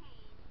first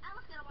came, I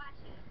was gonna watch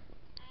it,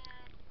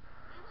 and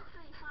it was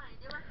really fun.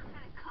 They were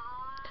kind of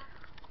calm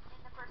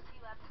in the first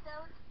few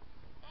episodes,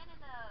 and in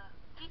the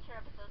future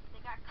episodes, they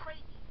got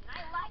crazy, and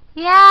I liked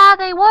it. Yeah,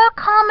 they were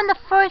calm in the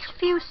first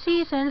few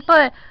seasons,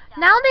 but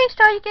now they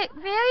start to get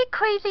very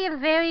crazy and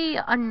very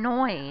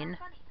annoying.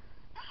 Funny.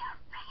 They are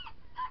freaking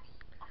funny,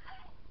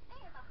 okay?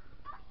 They are the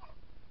funniest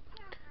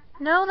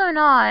characters. No, they're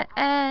not.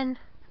 And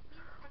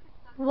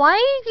why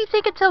do you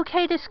think it's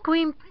okay to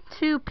scream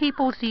to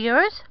people's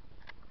ears?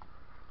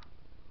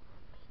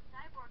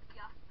 Cyborg's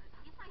the opposite.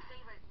 He's my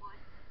favorite one.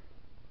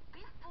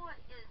 Beast Boy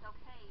is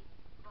okay,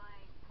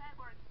 but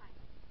Cyborg's my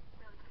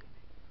really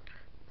favorite.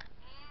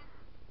 And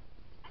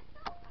I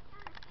still don't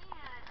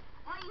understand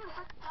why you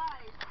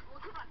guys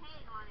will keep on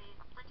hating on it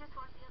and just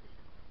watch the other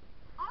shows.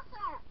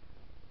 Also,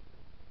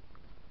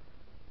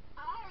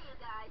 all of you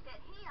guys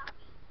that hate on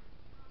me,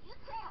 you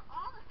tell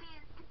all the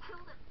fans to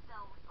kill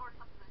themselves or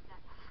something like that.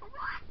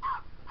 What the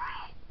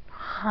frick?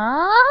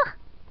 Huh?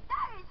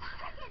 That is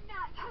freaking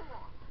not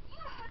cool.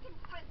 You freaking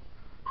frick.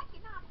 I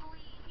cannot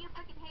believe you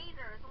freaking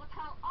haters will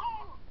tell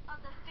all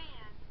of the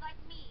fans like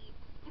me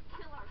to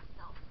kill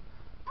ourselves.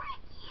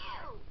 Frick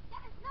you!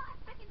 That is not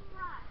freaking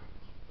right.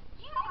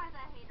 You are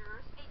the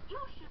haters, and you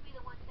should be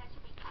the ones that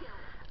should be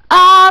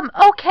killed.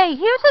 Okay,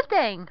 here's the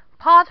thing.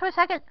 Pause for a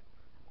second.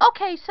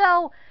 Okay,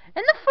 so,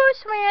 in the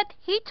first rant,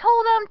 he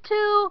told them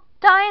to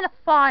die in a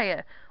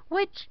fire,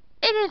 which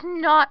it is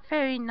not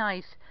very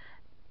nice.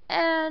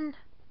 And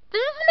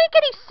this doesn't make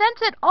any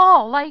sense at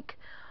all. Like,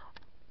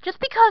 just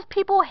because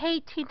people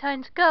hate Teen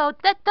Titans Go,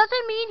 that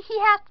doesn't mean he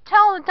has to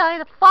tell them to die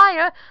in a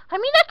fire. I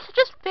mean, that's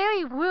just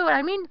very rude.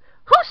 I mean,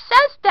 who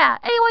says that?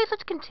 Anyways,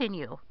 let's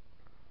continue.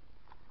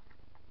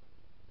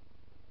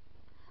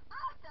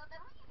 Also, the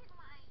reason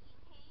why you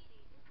hate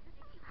it is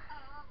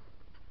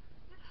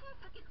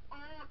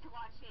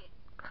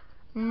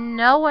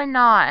No, we're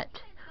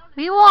not.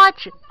 We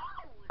watch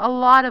a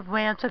lot of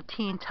rants of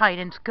Teen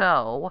Titans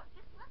Go.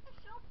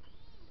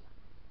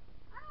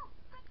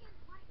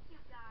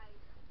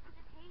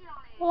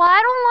 Well,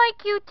 I don't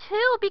like you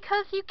too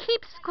because you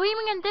keep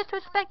screaming and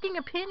disrespecting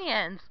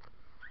opinions.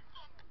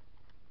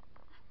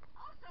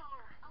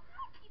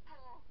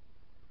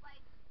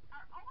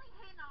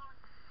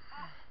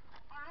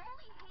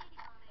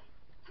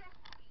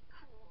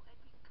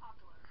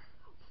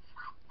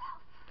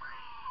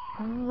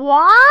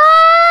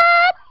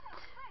 What?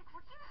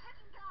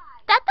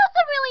 That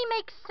doesn't really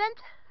make sense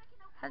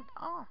at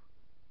all.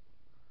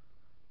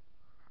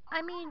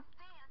 I mean,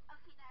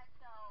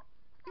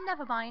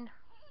 never mind.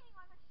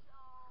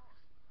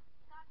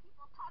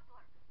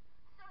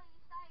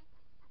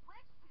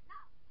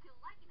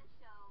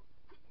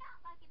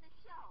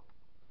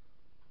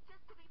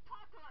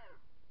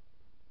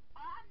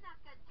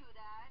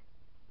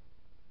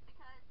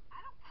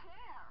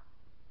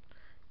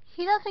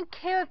 He doesn't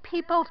care if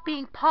people's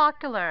being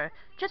popular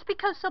just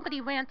because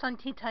somebody rants on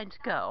Teen Titans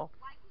Go.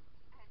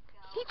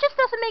 He just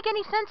doesn't make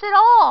any sense at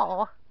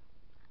all.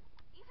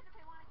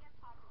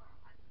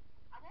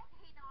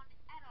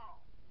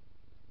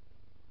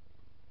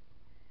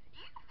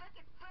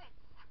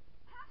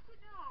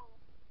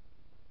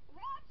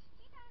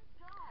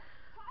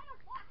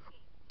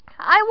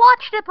 I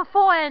watched it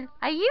before and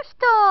I used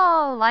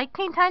to like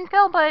Teen Titans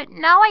Go, but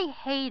now I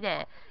hate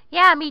it.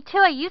 Yeah, me too.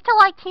 I used to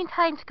like Teen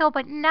Titans Go,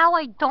 but now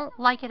I don't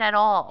like it at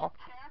all.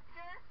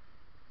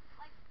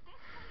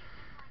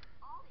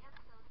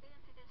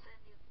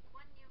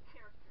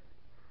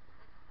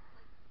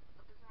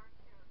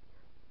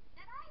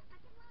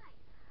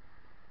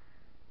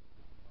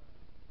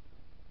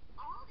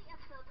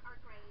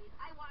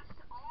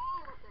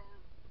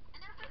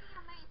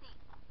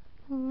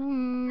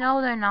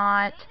 No, they're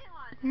not.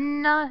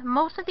 No,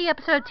 most of the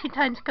episodes of Teen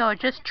Titans Go are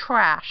just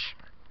trash.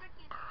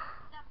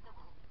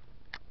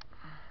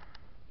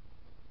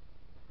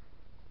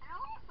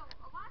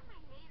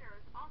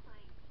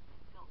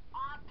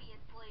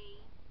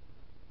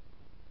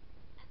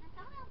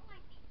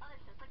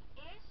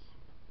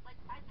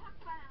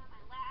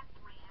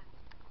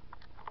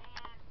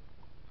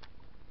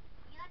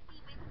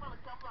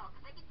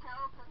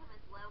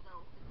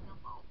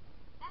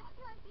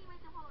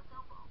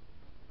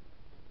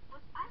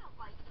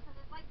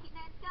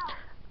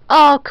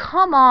 Oh,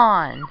 come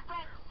on.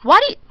 Why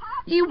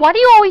do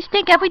you always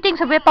think everything's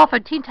a ripoff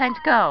of Teen Titans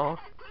Go?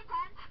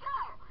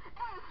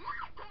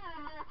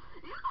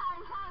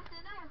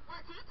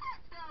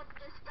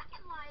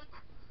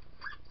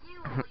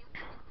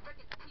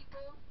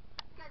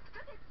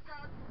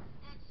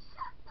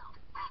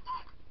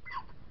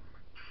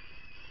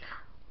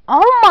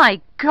 Oh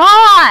my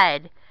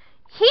God!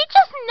 He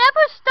just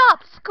never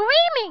stops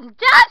screaming,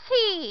 does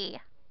he?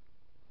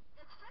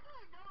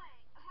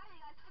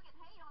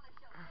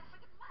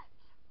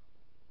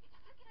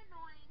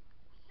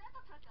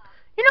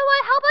 You know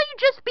what? How about you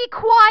just be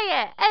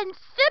quiet and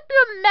zip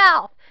your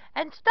mouth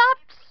and stop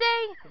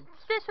saying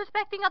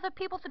disrespecting other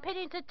people's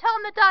opinions and tell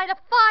them to die in a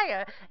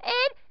fire.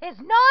 It is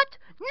not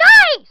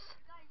nice!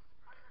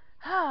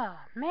 Oh,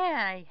 man,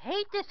 I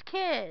hate this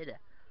kid.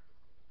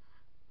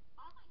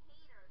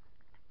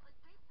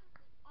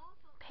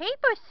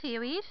 Paper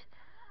series?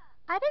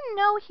 I didn't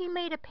know he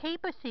made a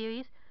paper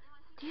series.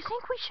 Do you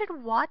think we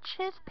should watch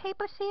his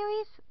paper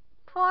series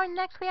for our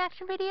next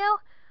reaction video?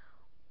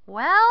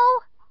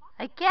 Well,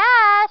 I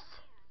guess.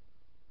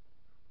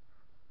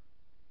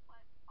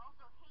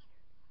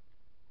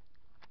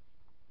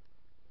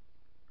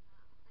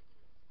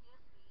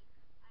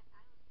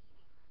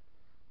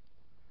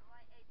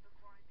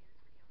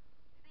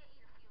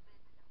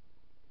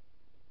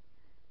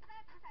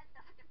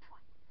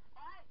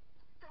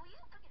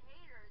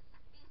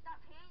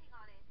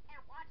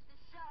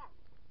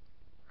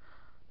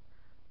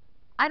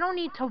 I don't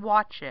need to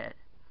watch it.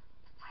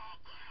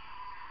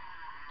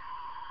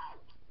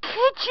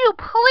 Could you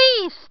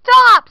please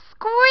stop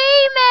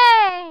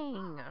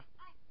screaming?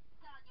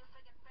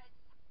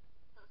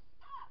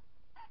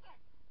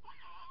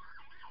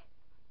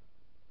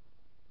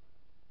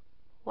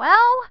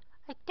 Well,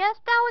 I guess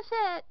that was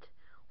it.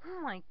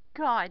 Oh my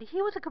God,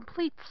 he was a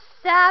complete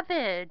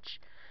savage.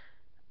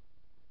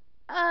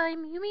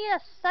 You mean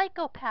a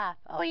psychopath?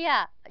 Oh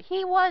yeah,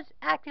 he was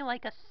acting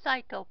like a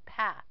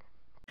psychopath.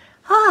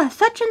 Ah,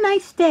 such a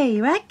nice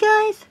day, right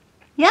guys?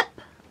 Yep.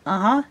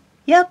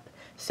 Yep.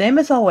 Same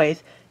as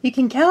always. You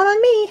can count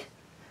on me.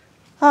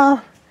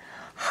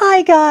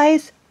 Hi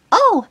guys.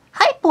 Oh,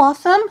 hi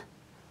Blossom.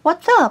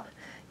 What's up?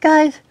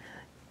 Guys,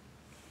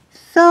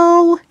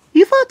 so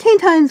you thought Teen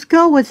Titans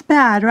Go was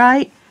bad,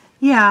 right?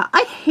 Yeah,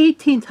 I hate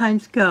Teen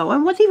Titans Go.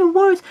 And what's even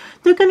worse,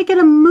 they're gonna get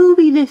a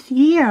movie this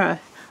year.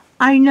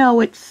 I know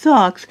it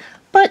sucks,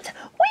 but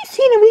we've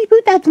seen a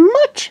reboot that's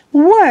much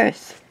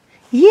worse.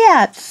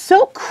 Yeah, it's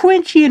so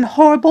cringy and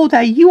horrible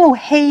that you will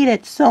hate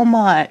it so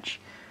much.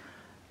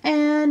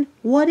 And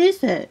what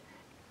is it?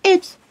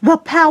 It's the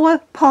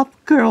Powerpuff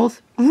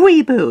Girls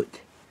reboot.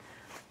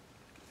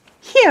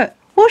 Here,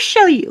 we'll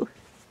show you.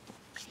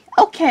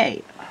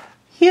 Okay,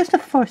 Here's the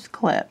first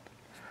clip.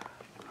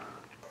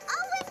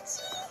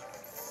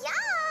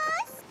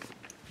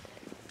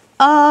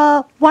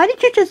 Why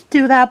did you just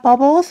do that,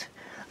 Bubbles?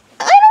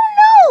 I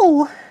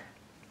don't know!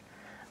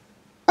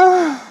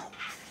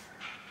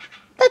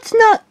 That's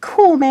not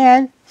cool,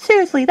 man.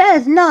 Seriously, that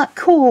is not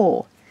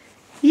cool.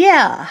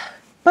 Yeah,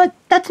 but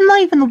that's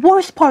not even the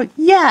worst part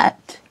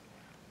yet.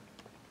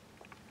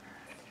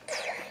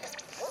 Can't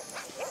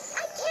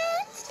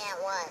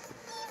what?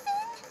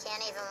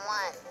 Can't even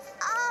what?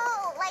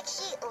 Oh, like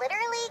she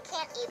literally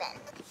can't even.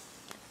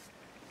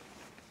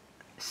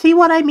 See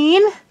what I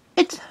mean?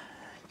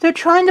 They're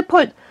trying to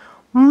put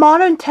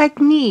modern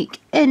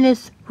technique in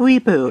this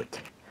reboot.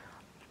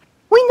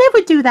 We never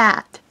do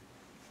that.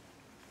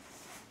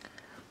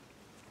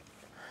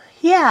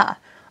 Yeah,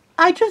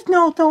 I just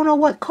don't know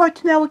what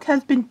Cartoon Network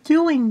has been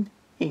doing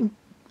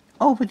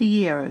over the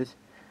years.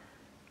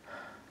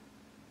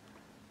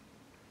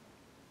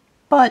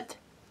 But,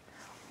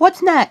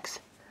 what's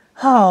next?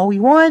 Oh, we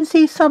want to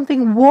see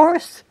something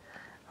worse?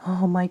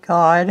 Oh my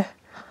god.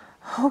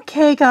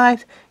 Okay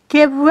guys,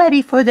 get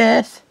ready for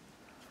this.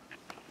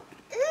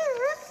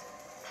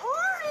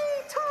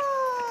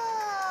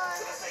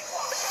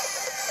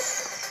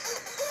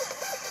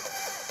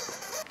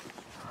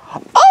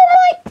 Oh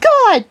my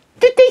god!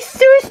 Did they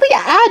seriously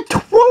add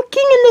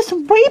twerking in this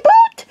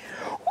reboot?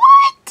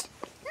 What?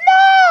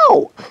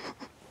 No!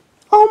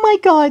 Oh my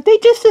god, they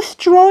just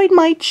destroyed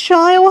my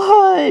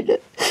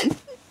childhood.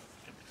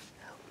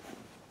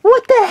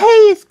 What the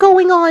hey is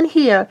going on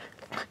here?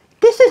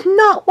 This is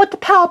not what the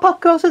Powerpuff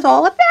Girls is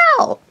all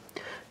about.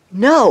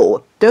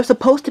 No, they're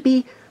supposed to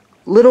be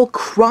little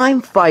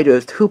crime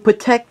fighters who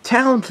protect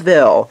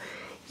Townsville.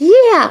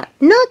 Yeah,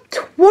 not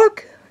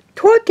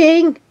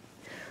twerking.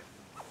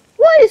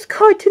 What is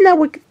Cartoon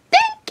Network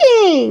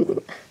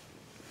thinking?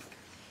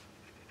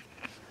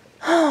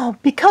 Oh,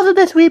 because of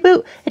this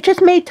reboot, it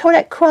just made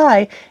Toadette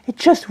cry. It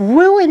just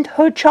ruined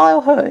her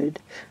childhood.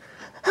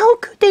 How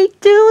could they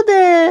do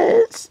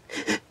this?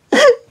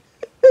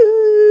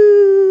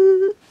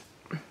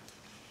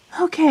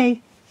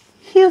 Okay,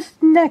 here's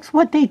next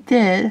what they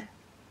did.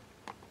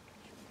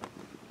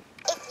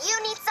 If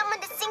you need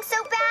someone to sing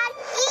so bad,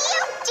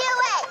 you do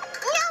it!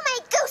 No me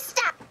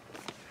gusta!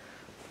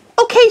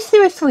 Okay,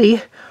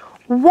 seriously,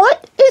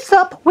 what is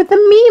up with the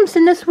memes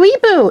in this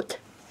reboot?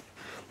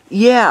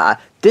 Yeah,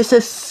 this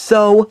is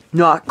so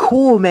not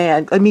cool,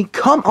 man. I mean,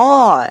 come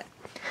on.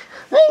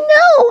 I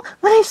know!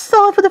 When I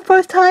saw it for the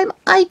first time,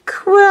 I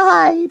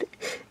cried.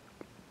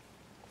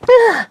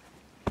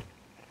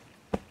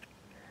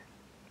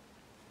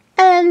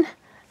 And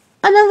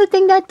another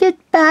thing that did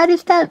bad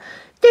is that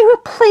they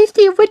replaced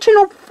the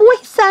original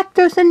voice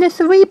actors in this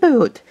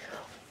reboot.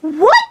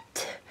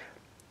 What?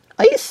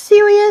 Are you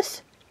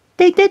serious?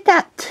 They did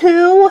that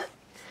too?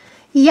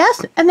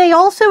 Yes, and they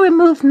also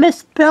removed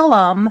Miss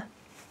Billum.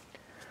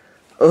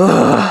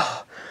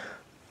 Ugh.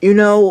 You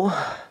know,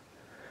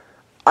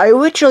 I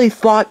originally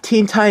thought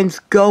Teen Titans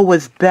Go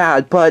was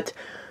bad, but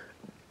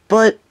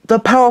the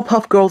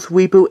Powerpuff Girls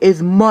reboot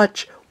is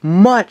much,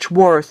 much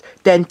worse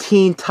than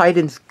Teen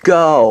Titans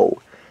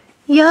Go.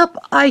 Yep,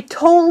 I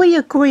totally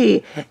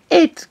agree.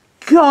 It's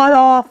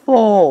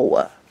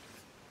god-awful.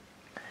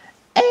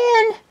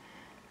 And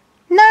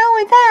not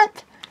only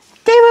that,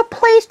 they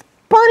replaced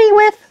Bunny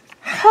with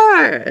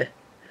her.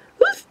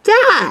 Who's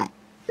that?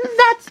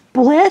 That's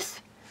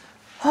Bliss.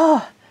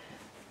 Oh,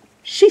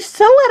 she's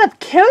so out of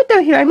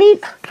character here. I mean,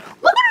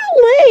 look at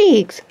her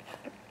legs.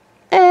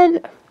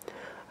 And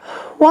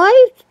why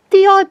is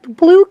the odd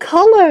blue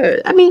color?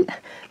 I mean,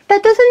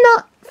 that does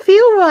not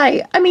feel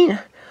right. I mean,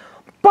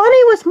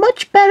 Bonnie was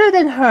much better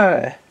than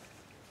her.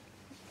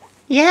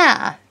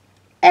 Yeah.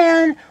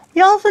 And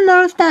we also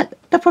noticed that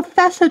the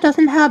professor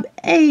doesn't have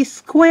a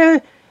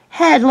square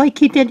head like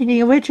he did in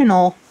the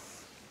original.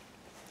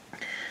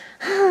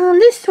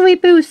 This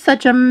reboot is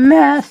such a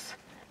mess.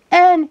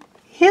 And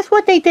here's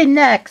what they did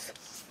next.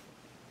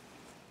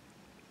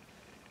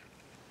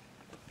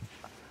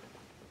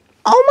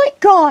 Oh my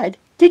god!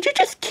 Did you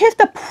just kiss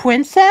the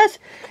princess?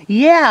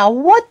 Yeah,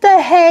 what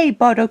the hey,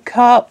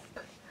 Buttercup?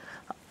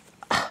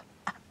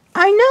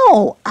 I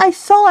know. I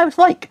was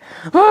like,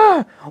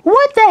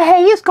 what the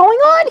hey is going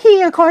on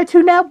here,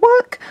 Cartoon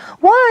Network?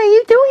 Why are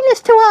you doing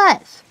this to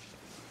us?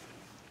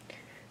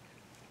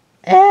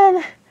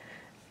 And,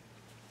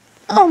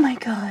 oh my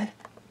god.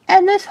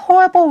 And this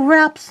horrible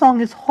rap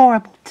song is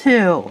horrible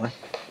too.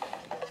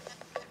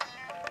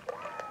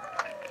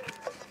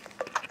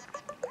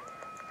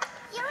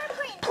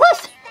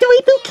 Plus, the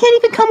reboot can't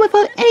even come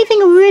without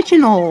anything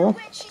original.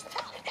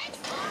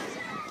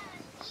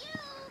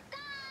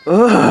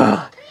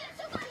 Ugh.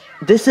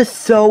 This is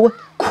so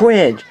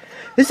cringe.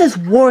 This is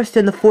worse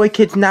than the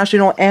 4Kids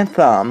National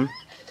Anthem.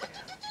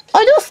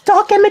 Are those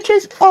stock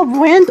images of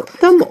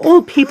random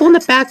old people in the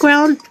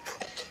background?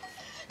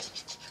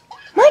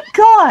 My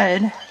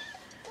god!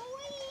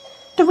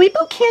 The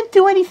reboot can't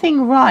do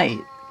anything right.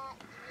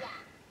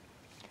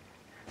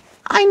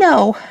 I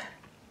know.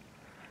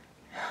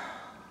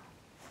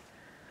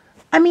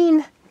 I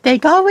mean, They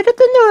got rid of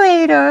the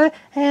narrator,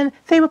 and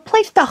they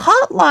replaced the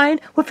hotline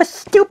with a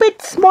stupid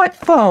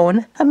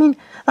smartphone. I mean,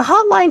 the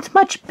hotline's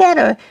much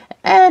better,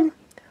 and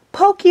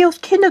Pokio's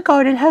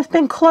kindergarten has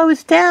been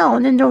closed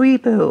down in the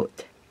reboot.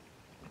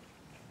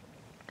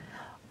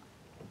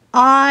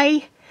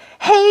 I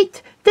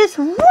hate this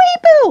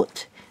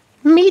reboot!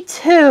 Me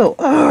too.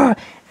 Ugh.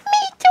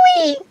 Me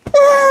too.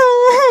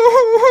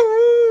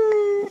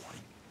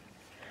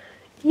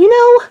 You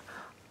know,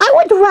 I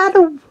would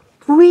rather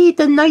read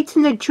the Nights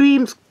in the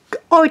Dreams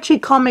Archie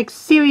Comics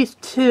Series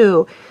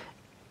 2.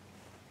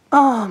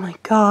 Oh my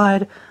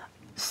god.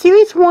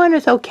 Series 1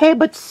 is okay,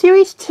 but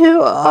Series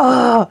 2,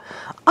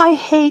 I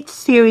hate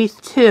Series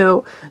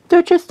 2.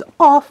 They're just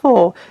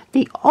awful.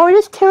 The art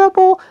is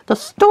terrible, the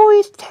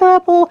story's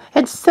terrible,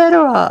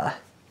 etc.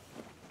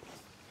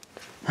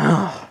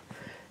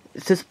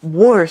 This is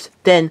worse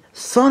than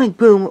Sonic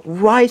Boom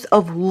Rise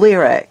of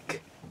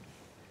Lyric.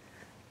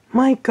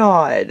 My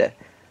god.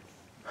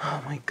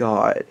 Oh my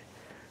god.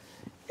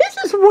 This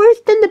is worse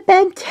than the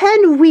Ben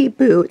 10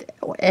 reboot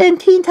and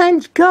Teen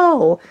Titans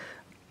Go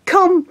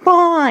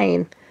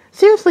combined.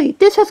 Seriously,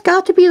 this has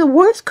got to be the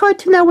worst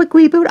Cartoon Network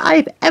reboot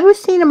I've ever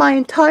seen in my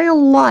entire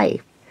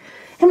life.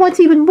 And what's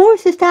even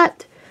worse is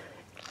that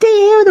they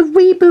air the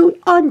reboot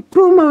on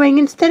Boomerang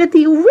instead of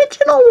the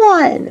original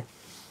one.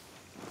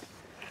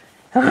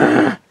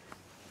 My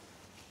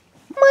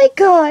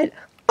god,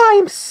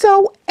 I'm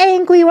so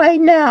angry right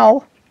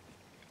now.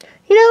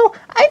 You know,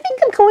 I think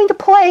I'm going to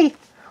play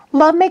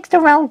Love Makes the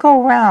Round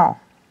Go Round.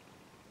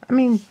 I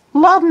mean,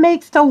 Love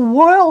Makes the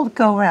World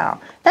Go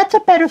Round. That's a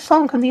better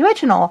song than the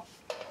original.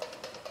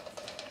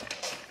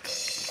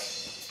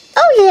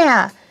 Oh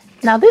yeah,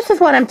 now this is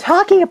what I'm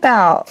talking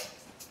about.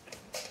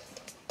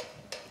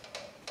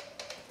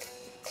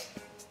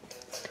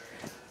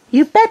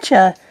 You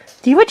betcha,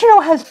 the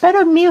original has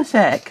better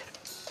music.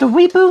 The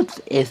reboot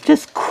is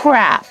just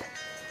crap.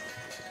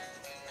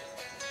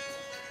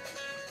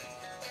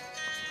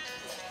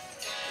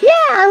 Yeah,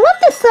 I love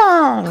this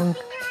song.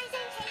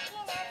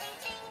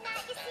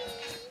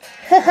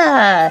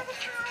 Haha.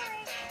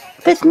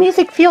 This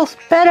music feels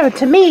better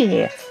to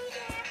me.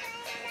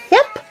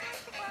 Yep.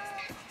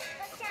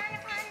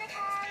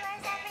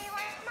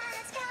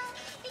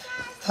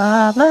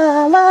 Love,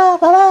 love,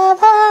 love,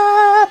 love,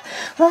 love,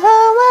 love,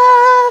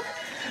 love,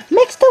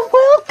 makes the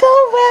world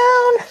go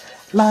round.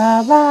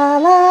 Love,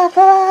 love, love,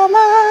 love,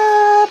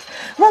 love,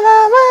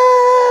 love,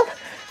 love,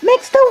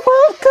 makes the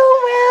world go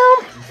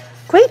round.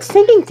 Great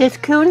singing,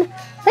 Discoon.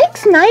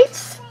 Thanks,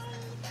 Knights.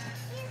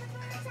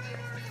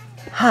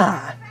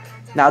 Ha!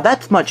 Now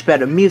that's much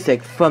better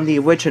music from the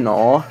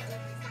original.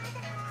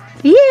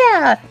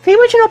 Yeah, the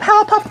original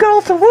Powerpuff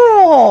Girls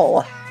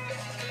rule.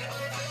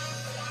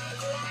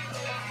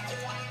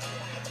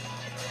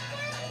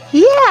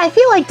 Yeah, I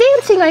feel like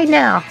dancing right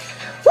now.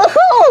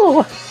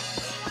 Woohoo!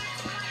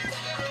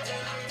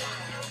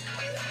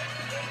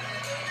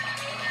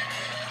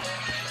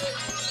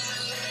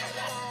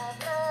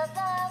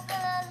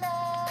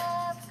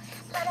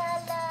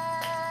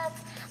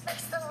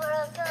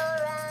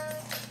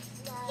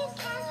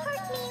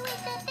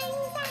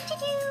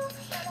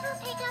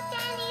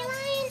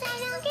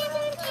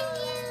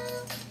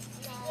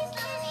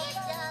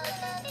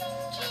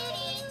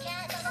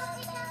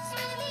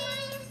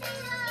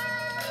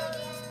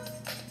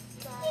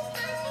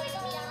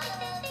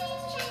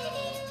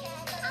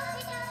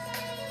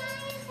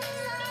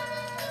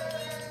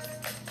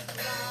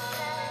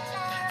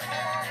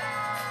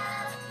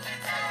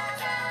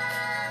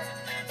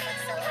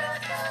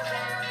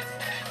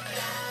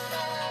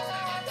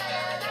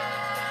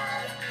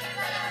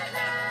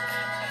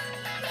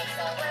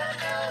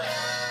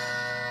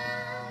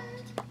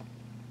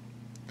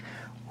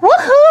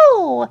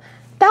 Woohoo!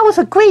 That was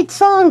a great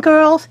song,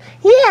 girls.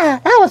 Yeah,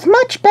 that was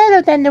much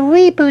better than the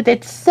reboot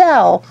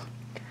itself.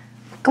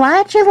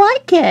 Glad you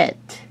like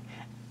it.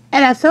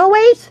 And as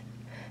always,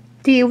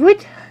 the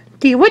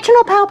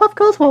original Powerpuff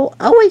Girls will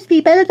always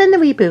be better than the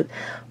reboot.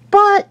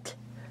 But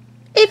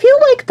if you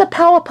like the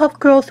Powerpuff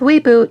Girls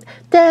reboot,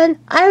 then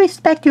I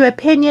respect your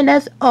opinion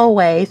as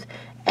always.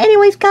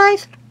 Anyways,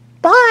 guys,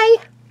 bye!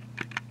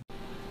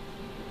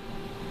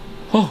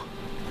 Oh,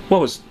 what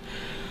was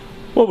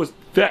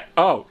that?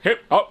 Oh, here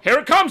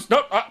it comes!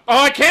 No,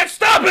 I can't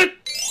stop it!